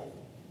level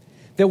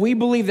that we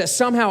believe that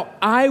somehow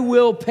I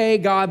will pay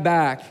God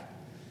back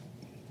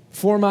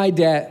for my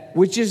debt,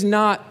 which is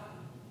not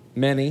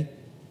many.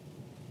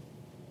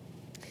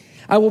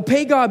 I will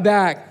pay God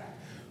back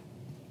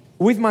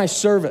with my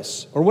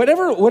service, or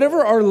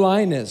whatever our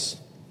line is.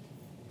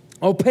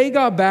 I'll pay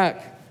God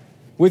back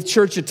with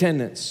church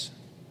attendance.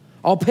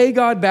 I'll pay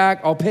God back,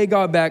 I'll pay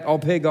God back, I'll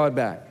pay God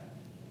back.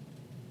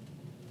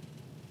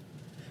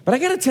 But I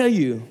got to tell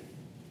you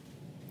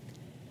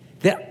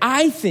that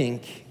I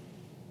think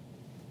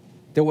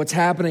that what's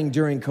happening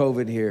during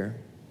COVID here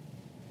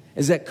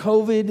is that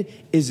COVID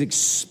is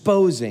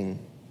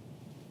exposing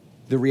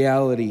the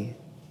reality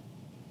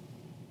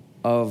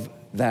of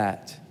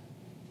that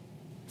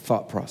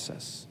thought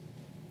process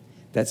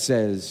that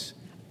says,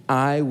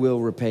 I will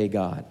repay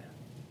God.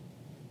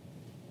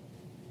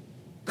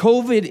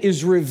 COVID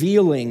is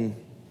revealing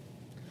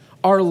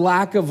our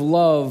lack of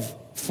love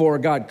for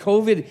God.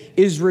 COVID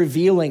is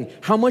revealing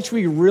how much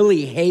we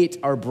really hate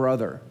our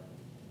brother.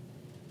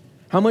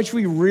 How much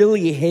we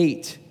really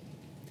hate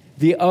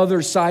the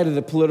other side of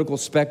the political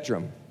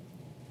spectrum.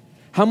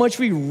 How much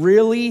we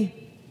really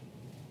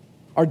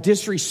are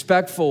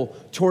disrespectful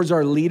towards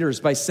our leaders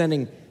by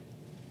sending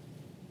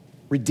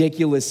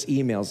ridiculous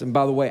emails. And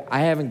by the way,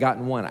 I haven't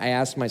gotten one. I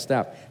asked my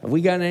staff, have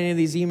we gotten any of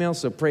these emails?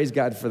 So praise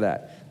God for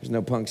that. There's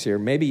no punks here.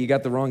 Maybe you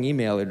got the wrong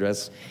email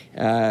address.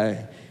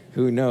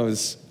 Who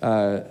knows?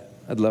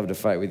 I'd love to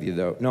fight with you,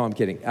 though. No, I'm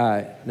kidding.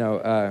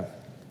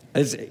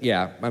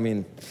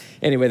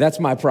 Anyway, that's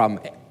my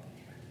problem.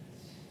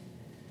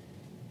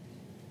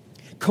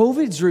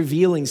 COVID's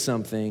revealing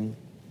something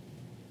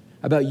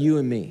about you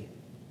and me.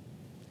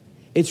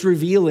 It's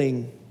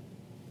revealing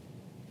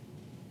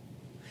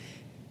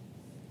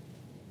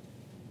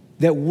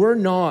that we're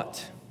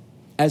not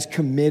as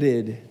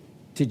committed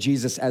to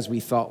Jesus as we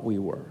thought we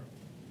were.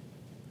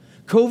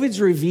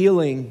 COVID's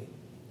revealing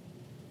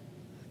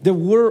that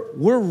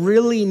we're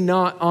really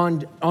not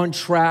on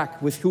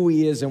track with who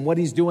he is and what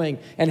he's doing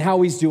and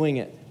how he's doing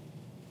it.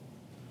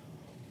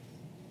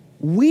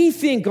 we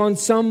think on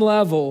some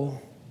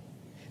level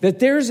that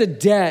there's a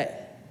debt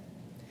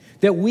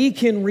that we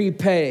can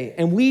repay,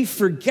 and we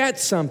forget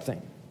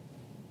something.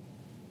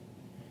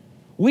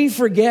 We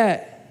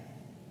forget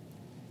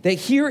that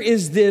here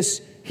is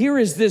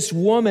this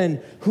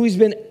woman who's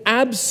been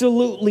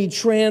absolutely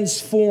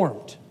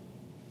transformed.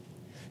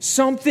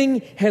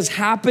 Something has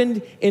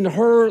happened in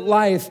her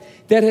life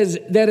that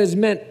has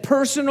meant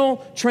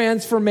personal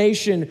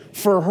transformation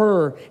for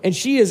her. And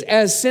she is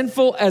as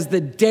sinful as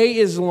the day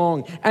is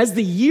long, as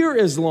the year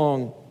is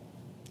long,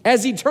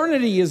 as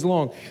eternity is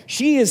long.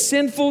 She is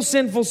sinful,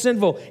 sinful,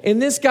 sinful.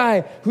 And this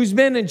guy who's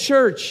been in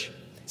church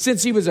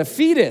since he was a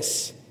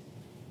fetus,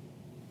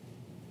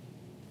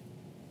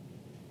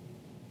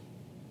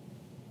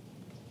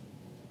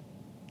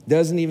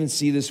 doesn't even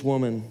see this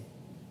woman.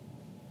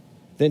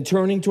 Then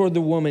turning toward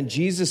the woman,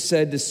 Jesus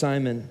said to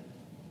Simon,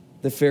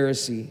 the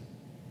Pharisee,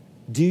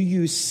 "Do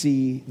you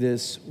see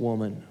this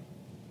woman?"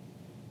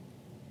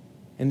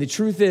 And the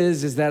truth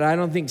is that I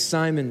don't think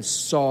Simon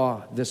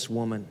saw this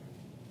woman.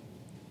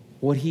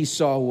 What he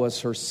saw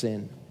was her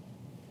sin.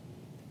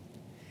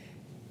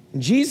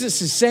 And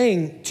Jesus is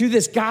saying to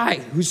this guy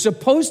who's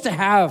supposed to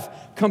have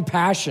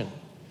compassion,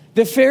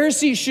 the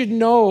Pharisee should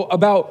know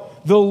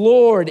about the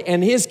Lord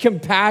and his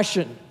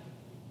compassion,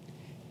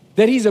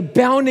 that he's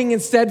abounding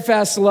in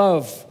steadfast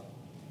love,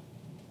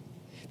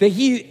 that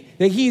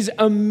he's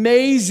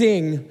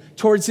amazing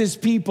towards his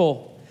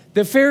people.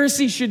 The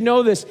Pharisee should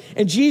know this.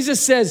 And Jesus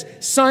says,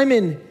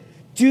 "Simon,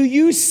 do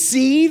you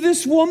see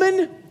this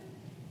woman?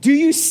 Do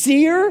you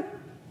see her?"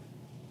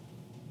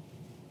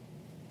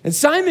 And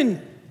Simon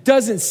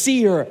doesn't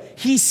see her.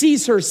 He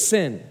sees her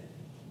sin.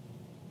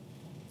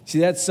 See,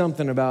 that's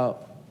something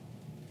about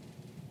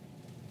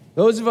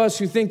those of us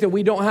who think that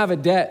we don't have a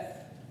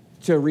debt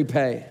to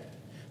repay.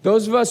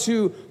 Those of us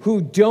who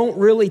don't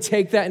really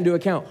take that into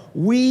account.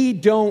 We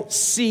don't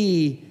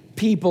see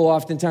people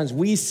oftentimes.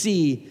 We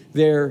see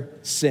their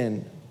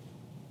sin.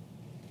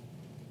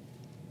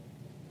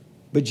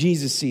 But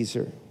Jesus sees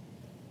her.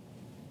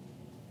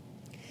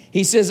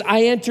 He says,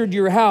 "I entered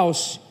your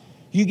house.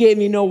 You gave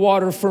me no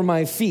water for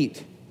my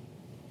feet."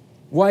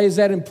 Why is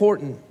that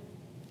important?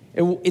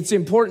 It's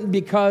important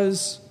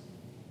because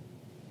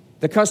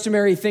the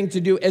customary thing to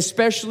do,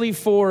 especially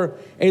for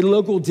a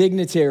local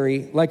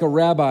dignitary like a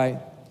rabbi,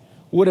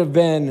 would have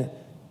been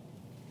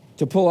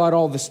to pull out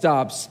all the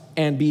stops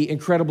and be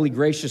incredibly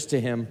gracious to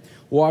him,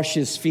 wash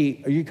his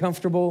feet. "Are you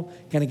comfortable?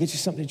 Can I get you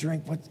something to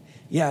drink?" "What?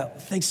 Yeah,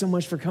 thanks so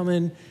much for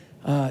coming.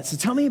 So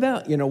tell me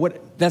about,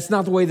 what?" That's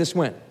not the way this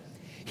went.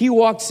 He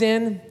walks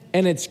in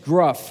and it's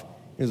gruff.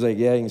 He's like,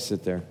 "Yeah, you can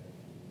sit there."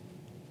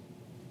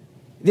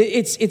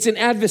 It's an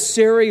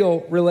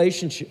adversarial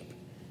relationship.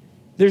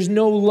 There's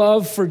no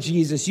love for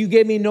Jesus. "You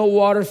gave me no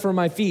water for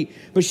my feet,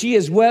 but she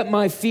has wet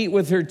my feet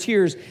with her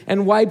tears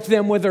and wiped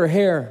them with her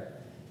hair."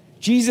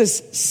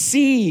 Jesus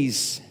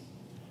sees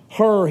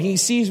her. He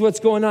sees what's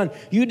going on.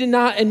 "You did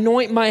not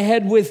anoint my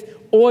head with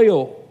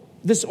oil."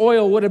 This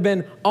oil would have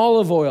been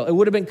olive oil. It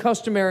would have been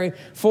customary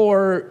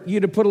for you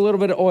to put a little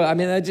bit of oil. I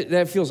mean,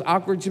 that feels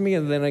awkward to me.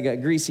 And then I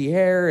got greasy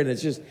hair, and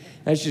that's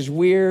just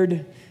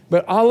weird.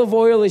 But olive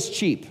oil is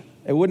cheap.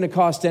 It wouldn't have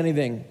cost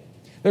anything.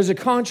 There's a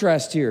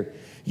contrast here.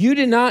 "You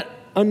did not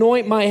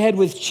anoint my head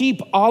with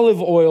cheap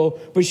olive oil,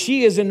 but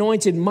she has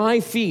anointed my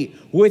feet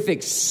with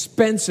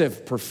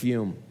expensive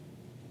perfume."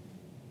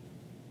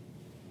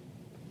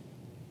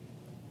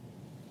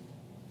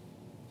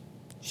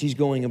 She's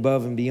going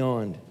above and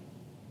beyond.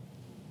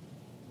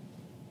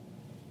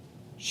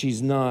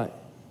 She's not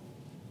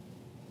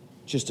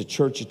just a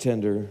church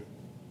attender.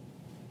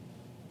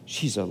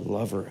 She's a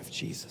lover of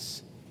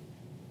Jesus.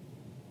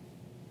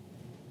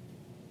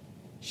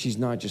 She's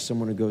not just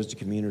someone who goes to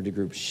community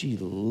groups. She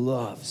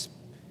loves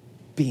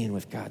being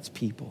with God's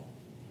people.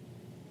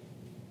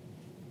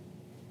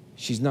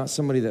 She's not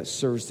somebody that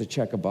serves to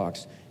check a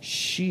box.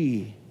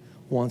 She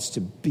wants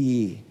to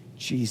be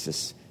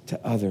Jesus to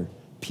other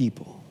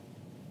people.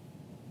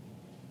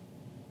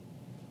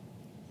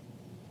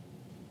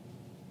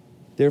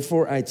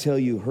 "Therefore, I tell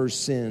you, her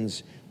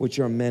sins, which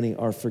are many,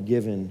 are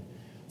forgiven,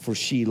 for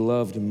she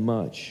loved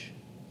much.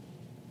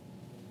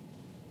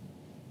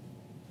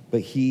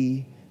 But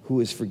he who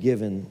is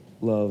forgiven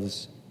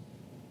little,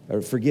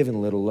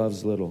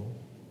 loves little."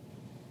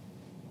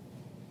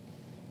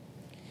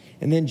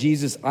 And then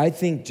Jesus, I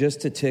think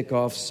just to tick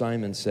off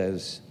Simon,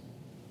 says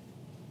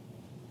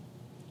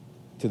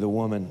to the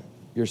woman,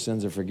 "Your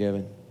sins are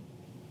forgiven."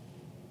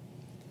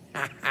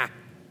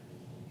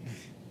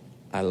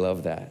 I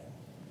love that.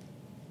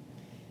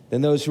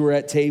 Then those who were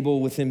at table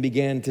with him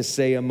began to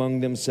say among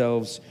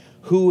themselves,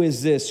 "Who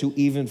is this who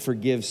even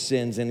forgives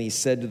sins?" And he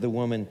said to the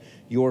woman,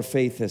 "Your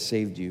faith has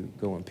saved you.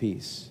 Go in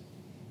peace."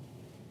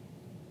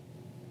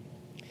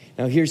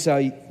 Now here's how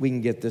we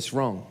can get this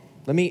wrong.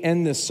 Let me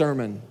end this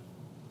sermon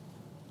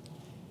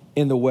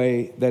in the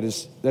way that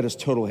is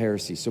total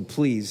heresy. So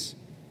please,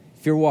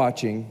 if you're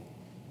watching,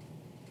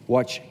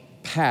 watch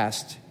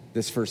past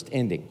this first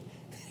ending.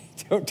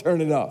 Don't turn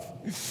it off.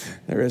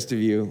 The rest of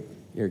you,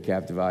 you're a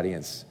captive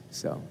audience.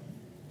 So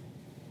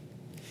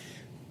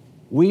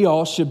we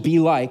all should be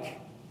like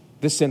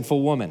the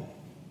sinful woman,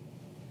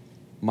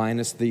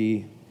 minus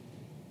the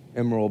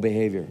immoral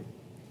behavior.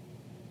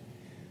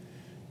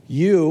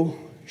 You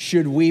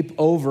should weep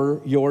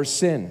over your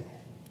sin.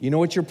 You know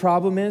what your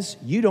problem is?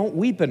 You don't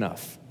weep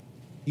enough.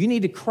 You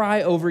need to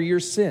cry over your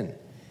sin.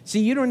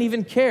 See, you don't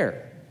even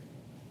care.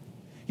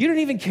 You don't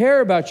even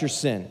care about your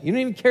sin. You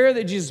don't even care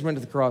that Jesus went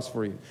to the cross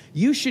for you.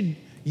 You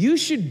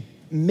should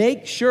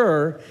make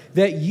sure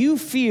that you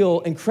feel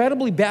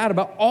incredibly bad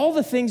about all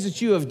the things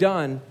that you have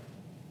done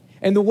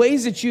and the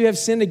ways that you have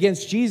sinned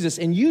against Jesus,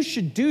 and you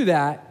should do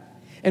that.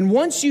 And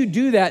once you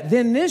do that,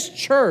 then this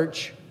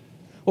church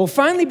will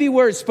finally be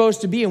where it's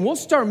supposed to be, and we'll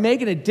start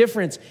making a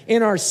difference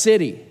in our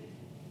city.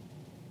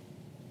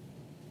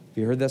 Have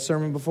you heard that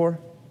sermon before?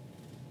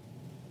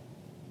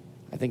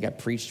 I think I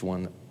preached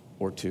one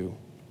or two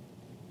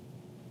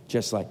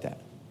just like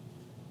that.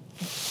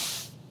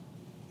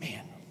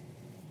 Man.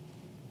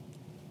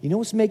 You know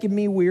what's making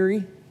me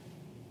weary?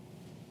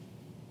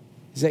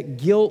 Is that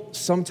guilt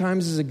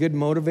sometimes is a good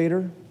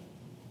motivator,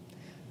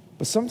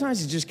 but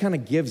sometimes it just kind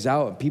of gives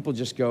out and people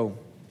just go,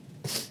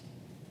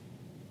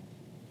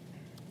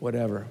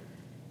 whatever.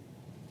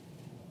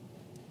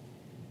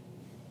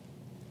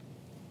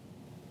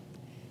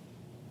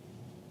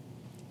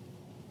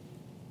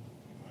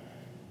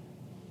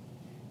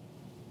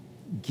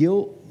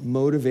 Guilt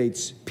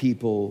motivates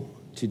people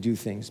to do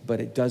things, but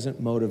it doesn't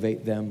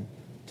motivate them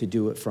to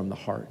do it from the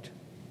heart.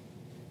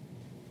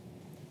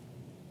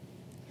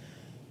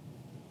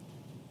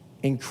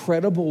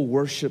 Incredible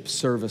worship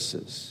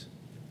services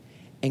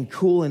and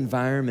cool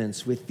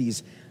environments with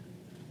these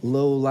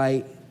low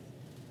light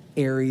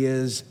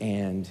areas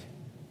and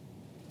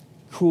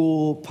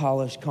cool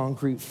polished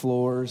concrete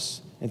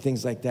floors and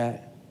things like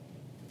that.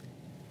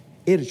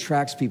 It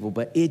attracts people,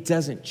 but it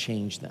doesn't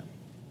change them.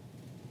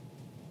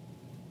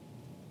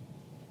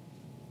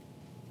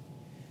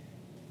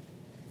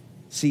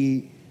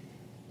 See,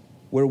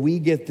 where we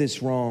get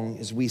this wrong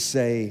is we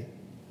say,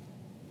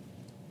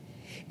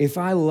 if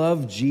I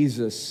love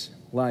Jesus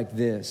like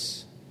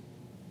this,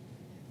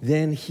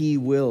 then he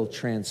will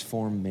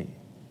transform me.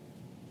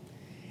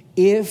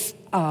 If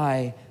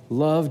I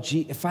love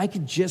Jesus, if I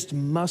could just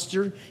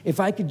muster, if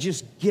I could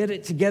just get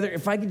it together,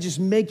 if I could just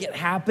make it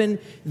happen,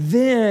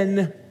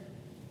 then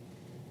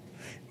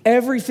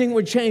everything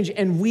would change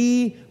and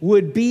we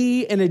would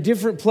be in a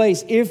different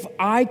place if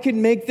I could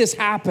make this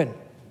happen.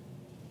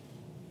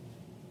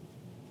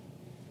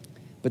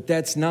 But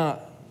that's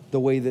not the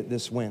way that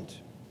this went.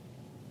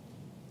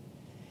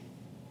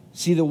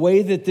 See, the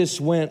way that this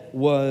went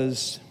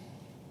was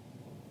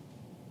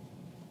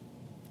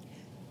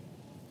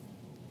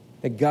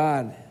that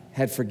God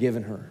had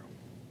forgiven her.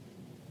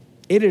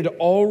 It had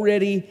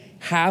already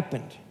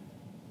happened.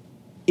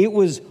 It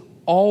was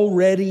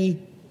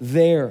already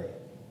there.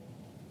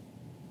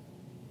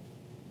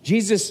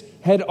 Jesus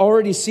had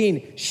already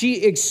seen.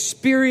 She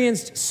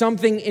experienced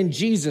something in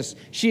Jesus.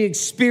 She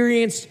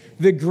experienced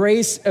the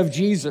grace of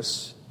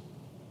Jesus.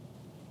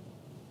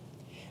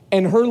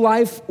 And her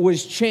life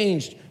was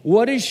changed.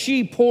 What is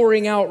she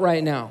pouring out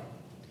right now?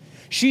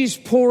 She's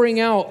pouring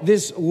out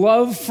this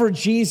love for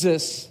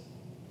Jesus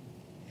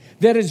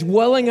that is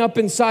welling up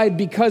inside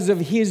because of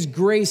his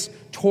grace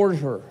toward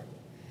her.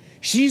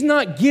 She's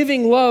not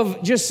giving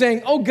love just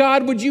saying, oh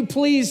God, would you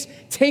please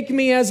take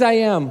me as I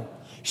am?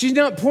 She's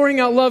not pouring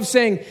out love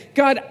saying,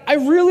 God, I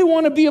really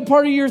want to be a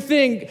part of your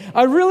thing.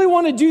 I really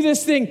want to do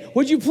this thing.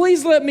 Would you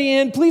please let me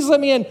in? Please let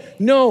me in.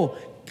 No,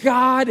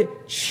 God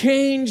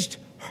changed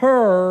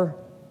her.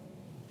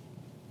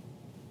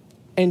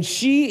 And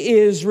she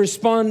is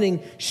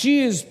responding.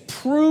 She is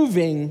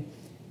proving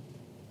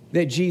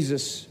that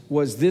Jesus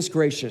was this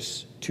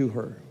gracious to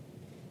her.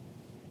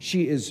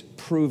 She is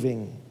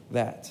proving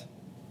that.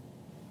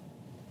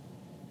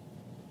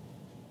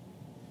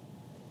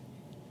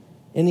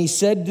 And he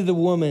said to the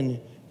woman,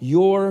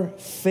 your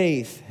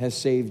faith has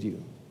saved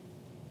you.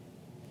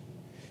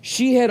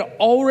 She had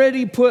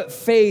already put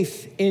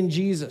faith in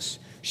Jesus.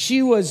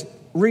 She was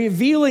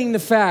revealing the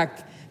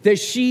fact that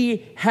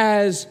she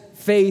has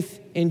faith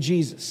in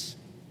Jesus.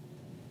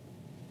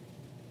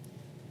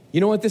 You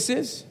know what this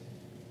is?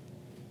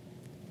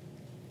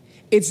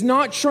 It's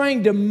not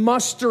trying to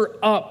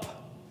muster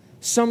up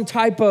some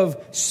type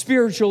of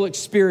spiritual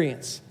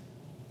experience.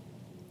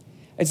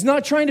 It's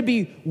not trying to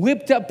be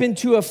whipped up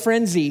into a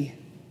frenzy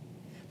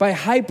by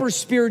hyper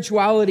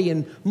spirituality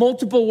and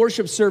multiple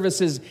worship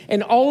services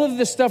and all of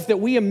the stuff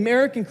that we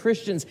American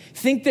Christians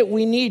think that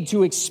we need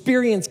to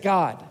experience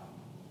God.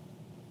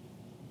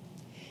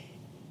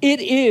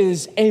 It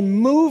is a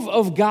move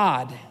of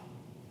God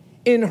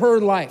in her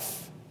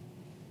life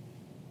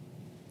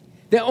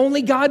that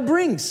only God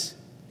brings.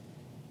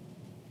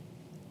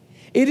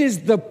 It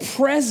is the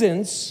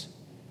presence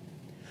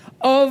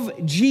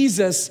of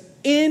Jesus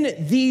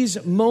in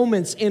these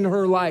moments in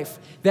her life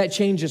that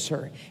changes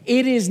her.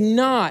 It is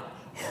not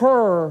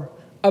her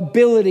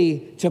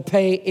ability to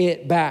pay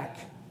it back.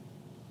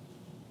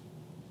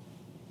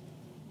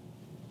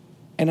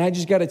 And I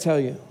just got to tell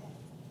you,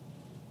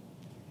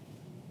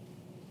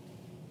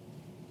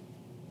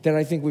 that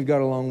I think we've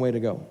got a long way to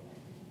go.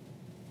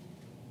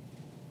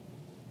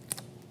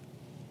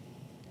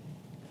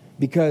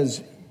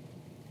 Because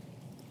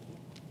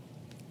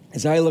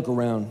as I look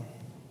around,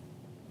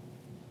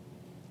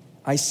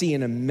 I see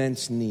an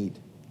immense need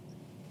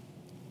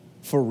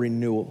for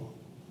renewal,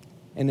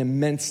 an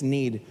immense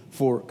need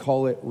for,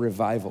 call it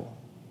revival.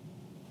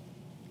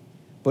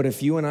 But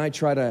if you and I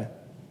try to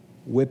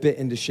whip it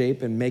into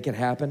shape and make it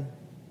happen,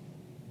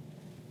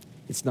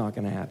 it's not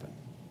going to happen.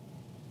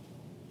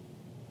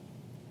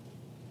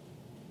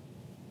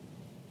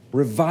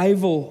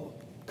 Revival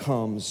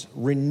comes,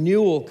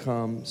 renewal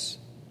comes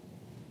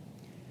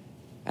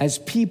as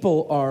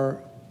people are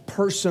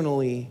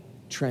personally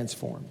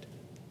transformed.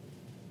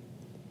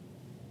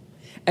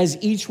 As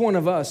each one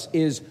of us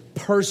is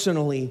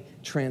personally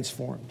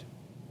transformed.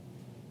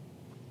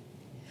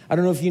 I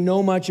don't know if you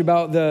know much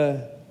about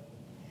the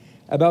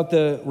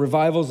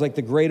revivals like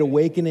the Great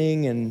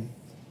Awakening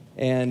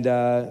and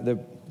the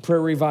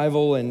prayer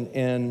revival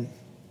and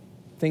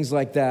things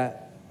like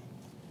that,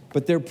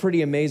 but they're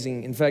pretty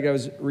amazing. In fact, I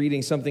was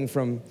reading something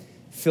from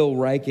Phil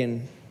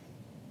Ryken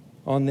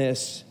on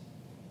this.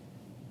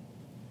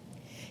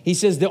 He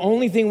says, the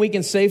only thing we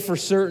can say for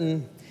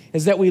certain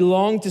is that we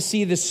long to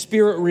see the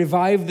Spirit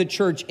revive the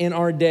church in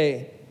our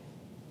day,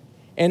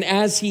 and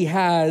as he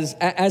has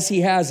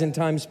in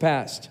times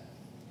past.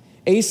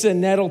 Asa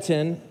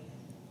Nettleton,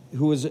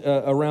 who was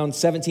around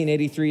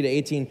 1783 to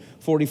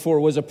 1844,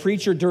 was a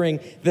preacher during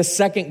the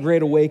Second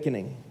Great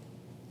Awakening.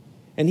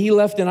 And he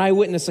left an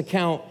eyewitness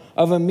account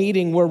of a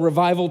meeting where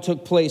revival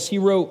took place. He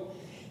wrote,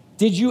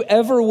 "Did you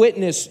ever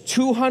witness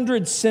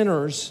 200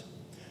 sinners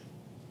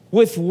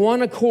with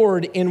one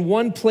accord in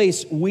one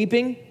place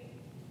weeping?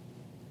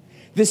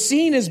 The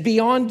scene is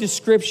beyond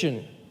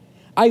description.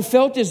 I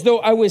felt as though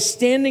I was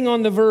standing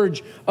on the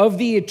verge of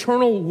the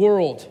eternal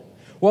world,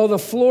 while the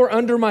floor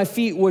under my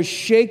feet was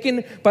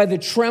shaken by the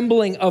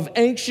trembling of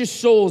anxious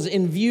souls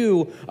in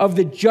view of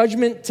the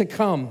judgment to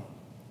come."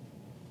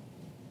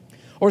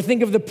 Or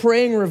think of the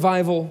praying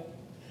revival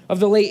of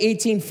the late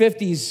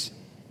 1850s.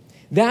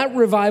 That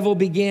revival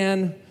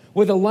began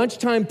with a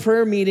lunchtime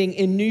prayer meeting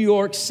in New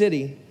York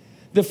City.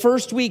 The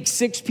first week,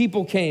 6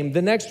 people came.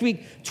 The next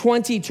week,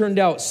 20 turned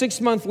out.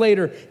 6 months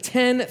later,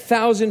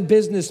 10,000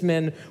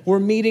 businessmen were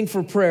meeting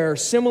for prayer.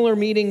 Similar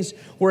meetings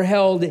were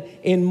held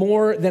in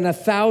more than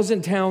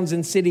 1,000 towns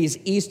and cities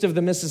east of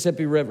the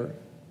Mississippi River.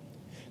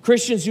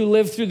 Christians who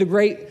lived through the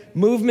great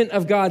movement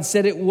of God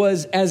said it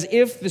was as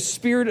if the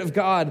Spirit of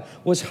God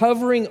was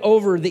hovering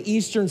over the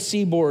eastern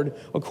seaboard,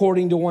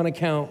 according to one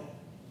account.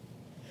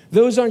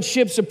 Those on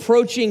ships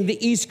approaching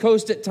the East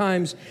Coast at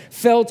times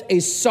felt a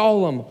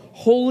solemn,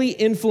 holy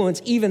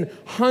influence, even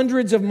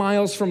hundreds of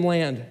miles from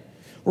land.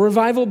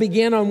 Revival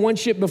began on one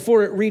ship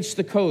before it reached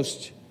the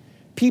coast.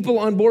 People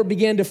on board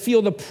began to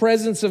feel the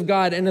presence of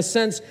God and a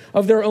sense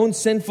of their own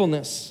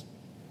sinfulness.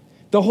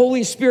 The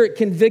Holy Spirit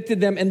convicted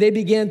them, and they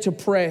began to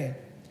pray.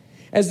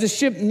 As the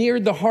ship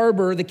neared the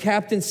harbor, the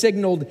captain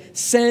signaled,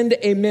 "Send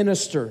a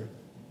minister."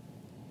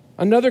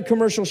 Another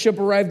commercial ship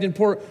arrived in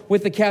port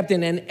with the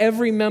captain, and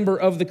every member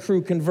of the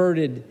crew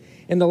converted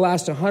in the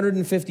last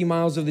 150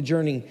 miles of the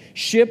journey.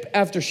 Ship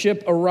after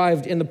ship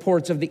arrived in the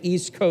ports of the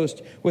East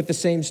Coast with the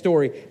same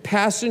story.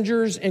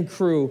 Passengers and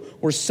crew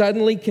were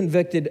suddenly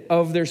convicted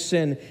of their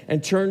sin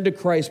and turned to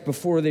Christ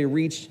before they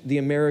reached the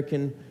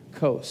American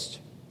coast.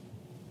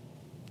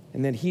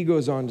 And then he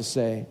goes on to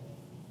say,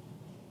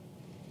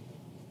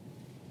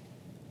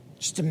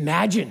 just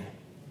imagine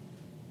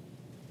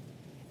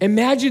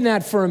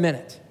that for a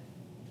minute.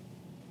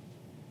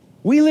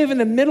 We live in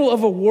the middle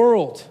of a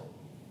world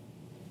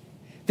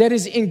that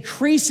is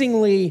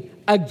increasingly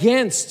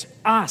against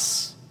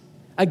us,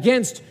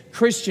 against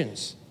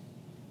Christians.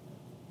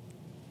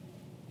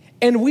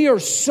 And we are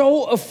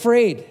so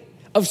afraid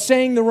of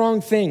saying the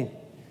wrong thing,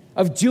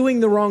 of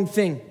doing the wrong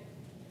thing.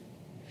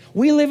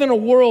 We live in a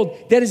world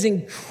that is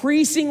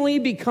increasingly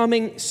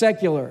becoming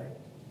secular.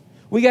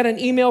 We got an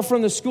email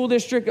from the school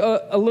district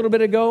a little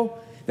bit ago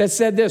that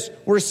said this: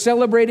 we're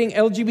celebrating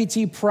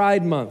LGBT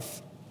Pride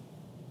Month.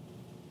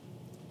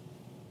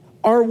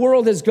 Our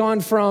world has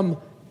gone from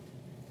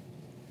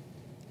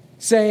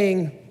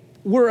saying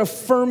we're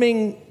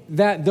affirming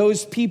that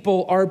those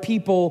people are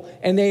people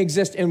and they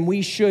exist and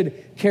we should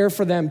care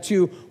for them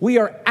to we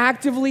are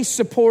actively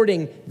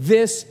supporting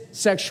this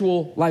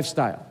sexual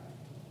lifestyle.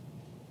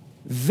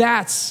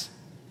 That's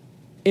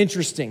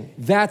interesting.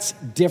 That's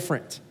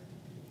different.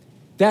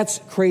 That's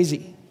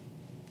crazy.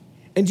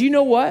 And do you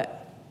know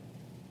what?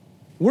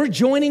 We're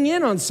joining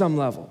in on some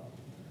level.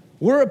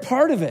 We're a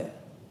part of it.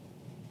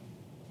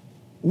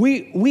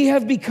 We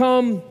have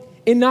become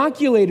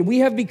inoculated. We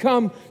have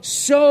become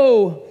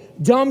so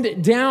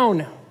dumbed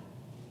down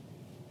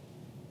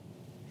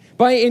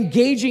by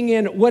engaging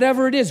in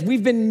whatever it is.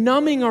 We've been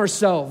numbing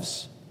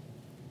ourselves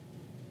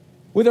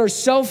with our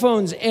cell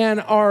phones and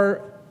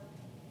our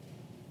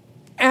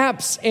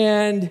apps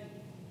and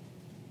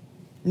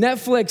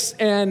Netflix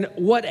and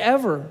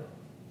whatever.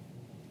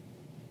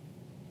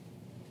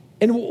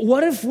 And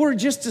what if we're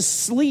just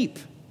asleep?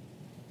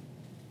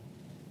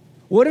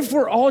 What if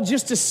we're all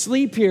just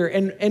asleep here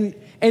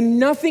and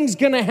nothing's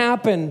going to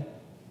happen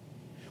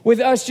with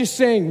us just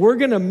saying, we're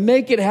going to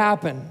make it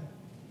happen?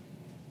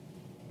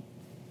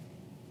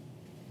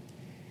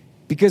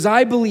 Because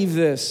I believe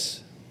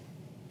this.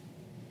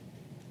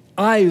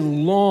 I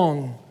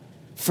long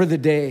for the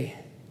day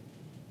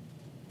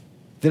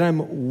that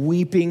I'm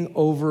weeping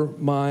over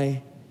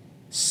my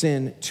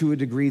sin to a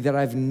degree that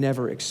I've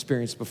never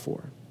experienced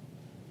before.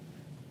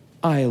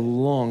 I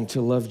long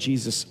to love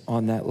Jesus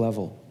on that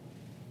level.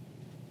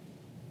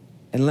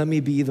 And let me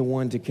be the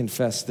one to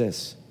confess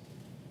this.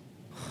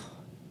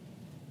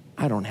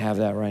 I don't have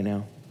that right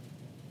now.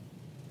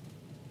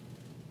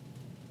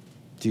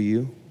 Do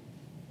you?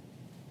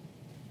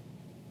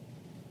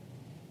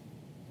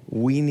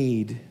 We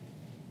need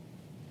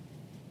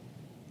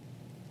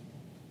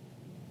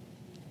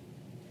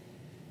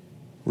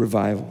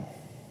revival.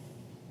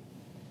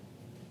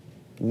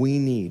 We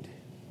need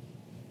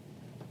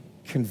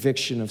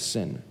conviction of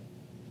sin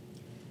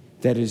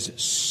that is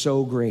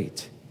so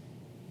great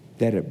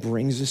that it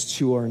brings us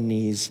to our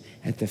knees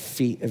at the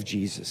feet of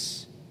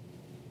Jesus.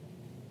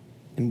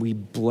 And we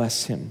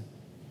bless him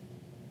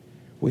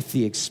with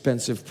the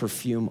expensive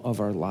perfume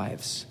of our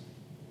lives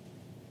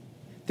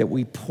that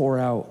we pour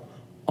out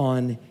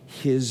on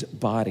his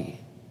body,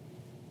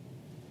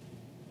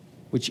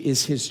 which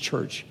is his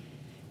church.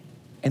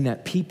 And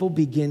that people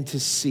begin to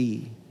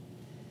see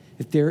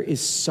that there is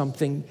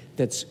something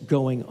that's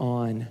going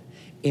on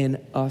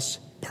in us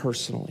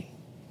personally.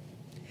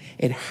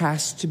 It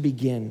has to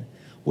begin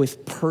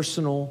with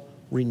personal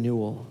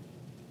renewal.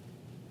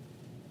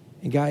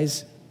 And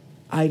guys,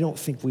 I don't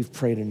think we've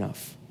prayed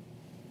enough.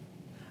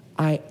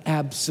 I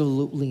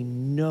absolutely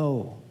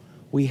know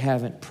we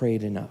haven't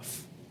prayed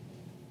enough.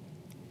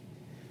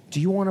 Do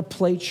you want to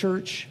play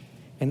church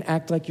and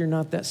act like you're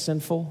not that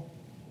sinful?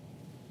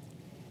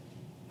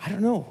 I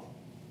don't know.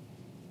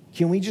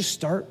 Can we just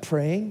start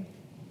praying?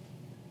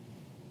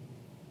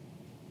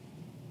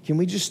 Can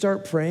we just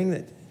start praying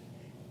that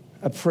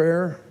a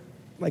prayer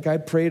like I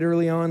prayed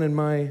early on in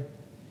my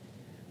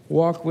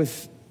walk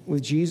with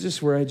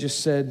Jesus, where I just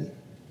said,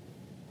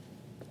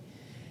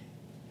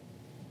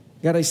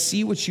 God, I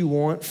see what you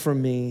want from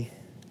me,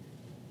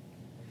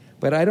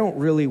 but I don't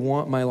really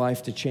want my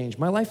life to change.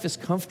 My life is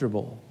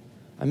comfortable.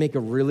 I make a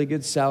really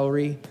good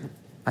salary.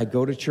 I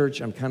go to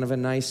church. I'm kind of a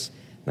nice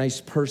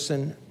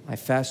person. I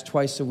fast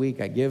twice a week.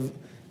 I give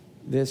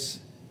this.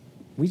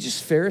 We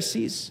just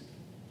Pharisees.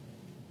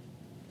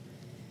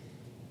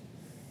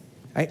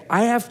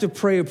 I have to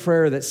pray a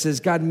prayer that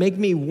says, God, make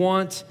me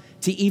want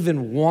to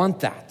even want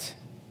that.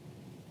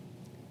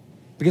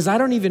 Because I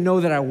don't even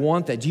know that I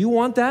want that. Do you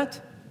want that? Do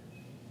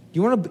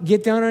you want to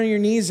get down on your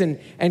knees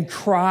and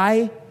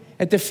cry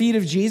at the feet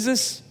of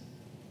Jesus?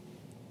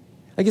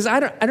 Because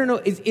I don't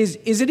know,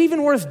 is it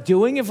even worth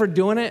doing if we're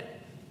doing it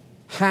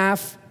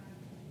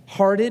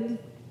half-hearted?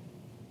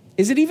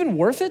 Is it even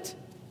worth it?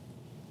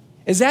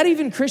 Is that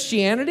even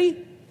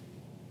Christianity?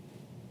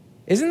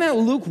 Isn't that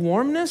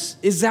lukewarmness?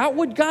 Is that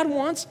what God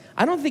wants?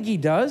 I don't think he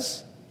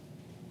does.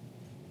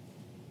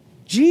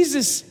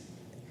 Jesus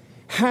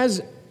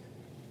has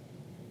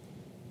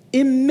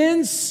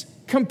immense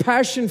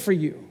compassion for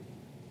you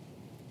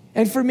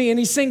and for me. And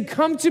he's saying,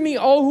 come to me,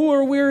 all who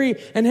are weary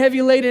and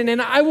heavy laden,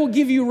 and I will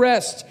give you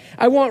rest.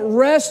 I want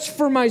rest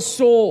for my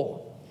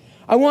soul.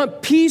 I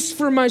want peace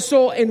for my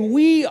soul, and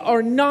we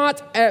are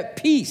not at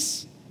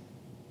peace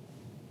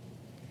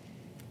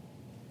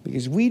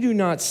because we do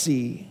not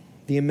see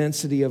the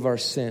immensity of our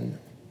sin,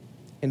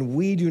 and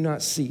we do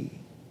not see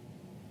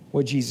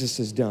what Jesus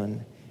has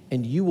done,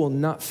 and you will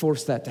not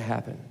force that to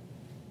happen.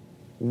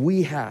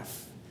 We have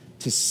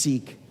to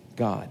seek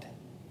God.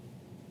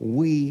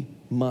 We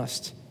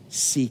must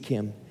seek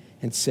him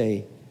and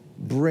say,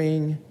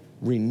 bring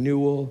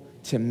renewal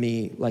to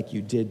me like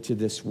you did to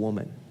this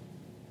woman.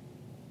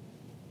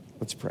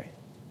 Let's pray.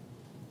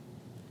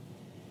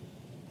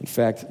 In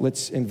fact,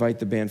 let's invite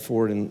the band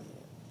forward and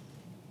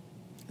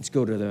let's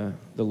go to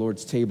the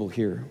Lord's table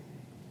here.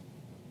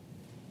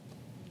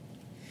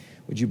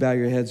 Would you bow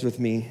your heads with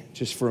me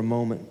just for a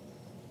moment?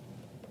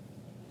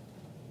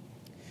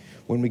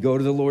 When we go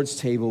to the Lord's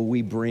table,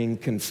 we bring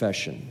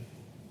confession.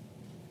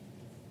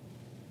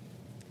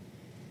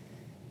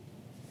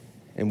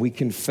 And we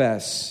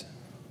confess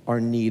our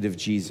need of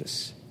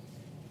Jesus.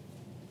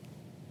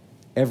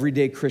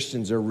 Everyday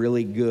Christians are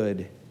really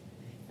good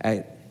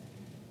at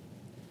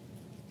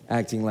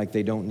acting like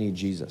they don't need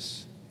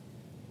Jesus.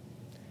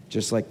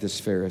 Just like this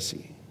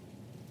Pharisee.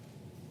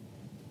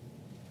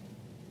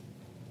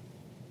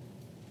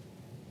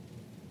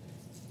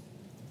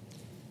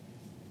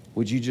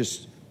 Would you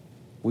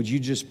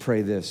just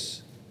pray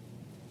this?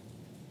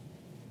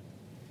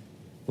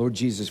 Lord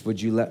Jesus,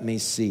 would you let me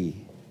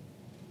see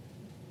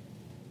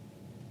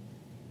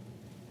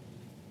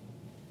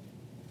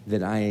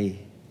that I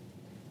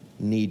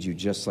need you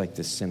just like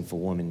this sinful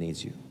woman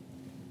needs you?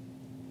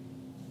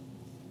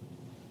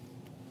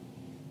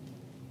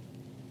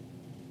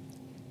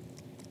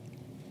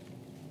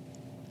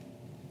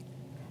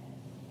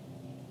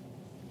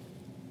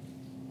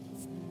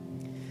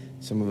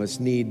 Some of us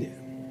need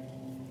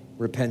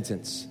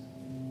repentance.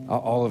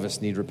 All of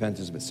us need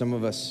repentance, but some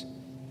of us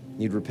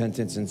need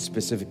repentance in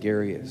specific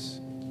areas.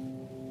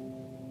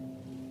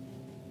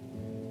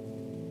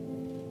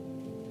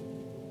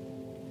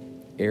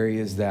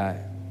 Areas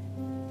that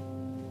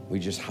we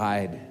just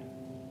hide.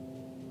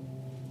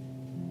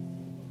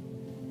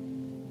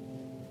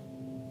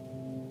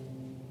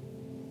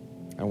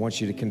 I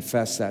want you to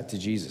confess that to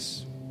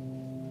Jesus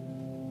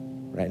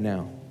right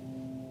now.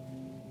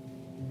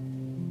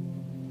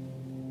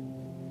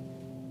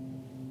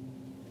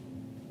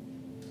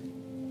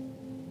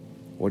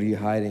 What are you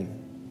hiding?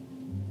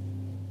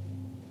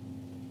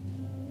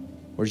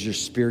 Where's your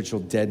spiritual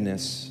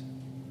deadness?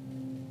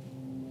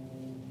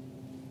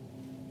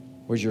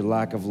 Where's your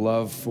lack of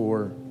love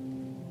for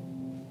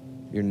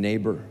your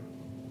neighbor?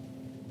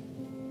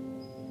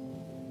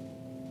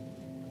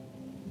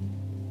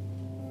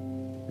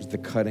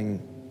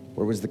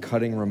 Where was the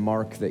cutting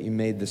remark that you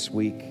made this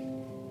week?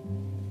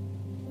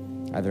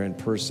 Either in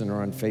person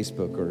or on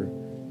Facebook or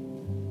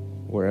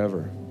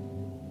wherever.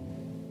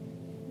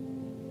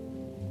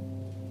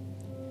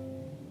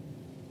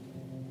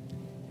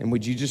 And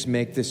would you just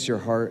make this your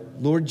heart?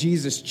 Lord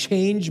Jesus,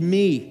 change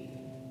me.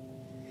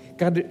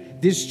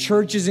 God, this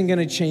church isn't going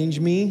to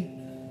change me.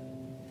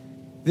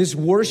 This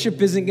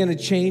worship isn't going to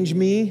change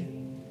me.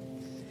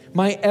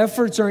 My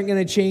efforts aren't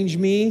going to change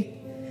me.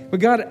 But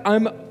God,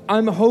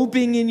 I'm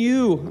hoping in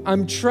you.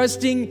 I'm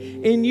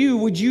trusting in you.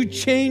 Would you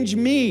change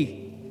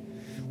me?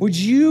 Would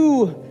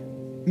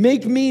you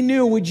make me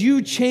new? Would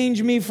you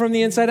change me from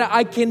the inside out?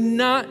 I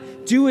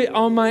cannot do it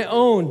on my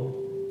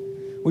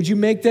own. Would you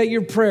make that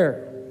your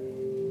prayer?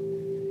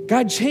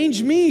 God,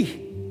 change me.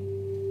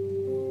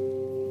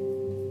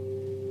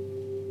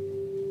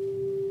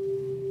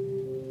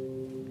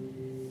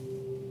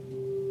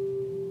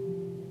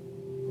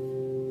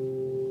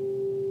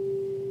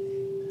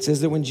 It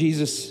says that when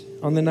Jesus,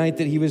 on the night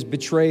that he was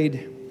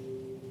betrayed,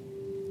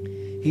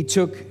 he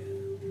took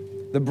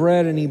the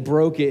bread and he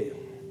broke it.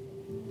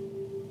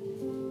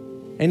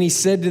 And he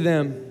said to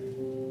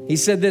them, he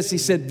said, "This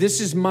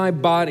is my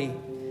body,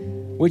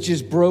 which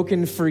is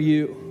broken for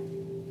you.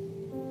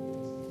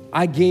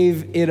 I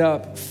gave it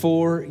up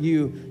for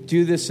you.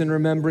 Do this in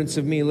remembrance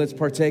of me." Let's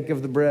partake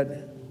of the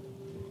bread.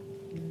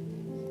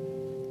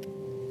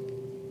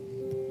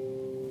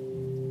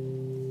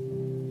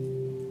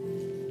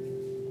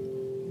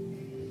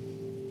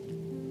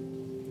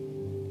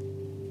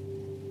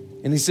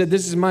 And he said,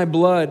 "This is my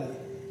blood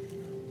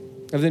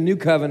of the new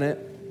covenant,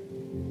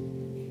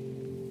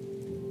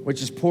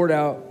 which is poured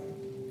out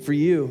for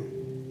you."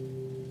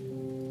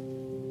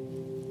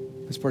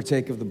 Let's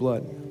partake of the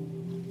blood.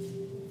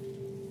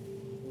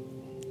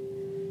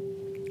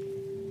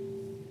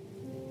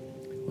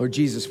 Lord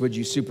Jesus, would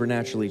you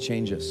supernaturally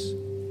change us?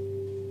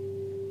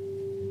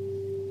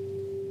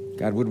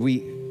 God, would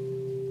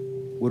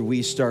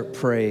we start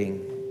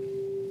praying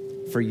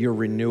for your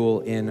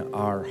renewal in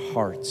our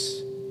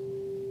hearts?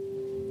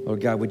 Lord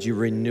God, would you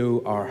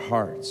renew our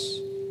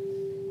hearts?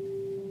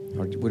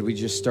 Or would we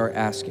just start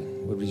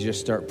asking? Would we just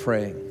start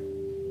praying?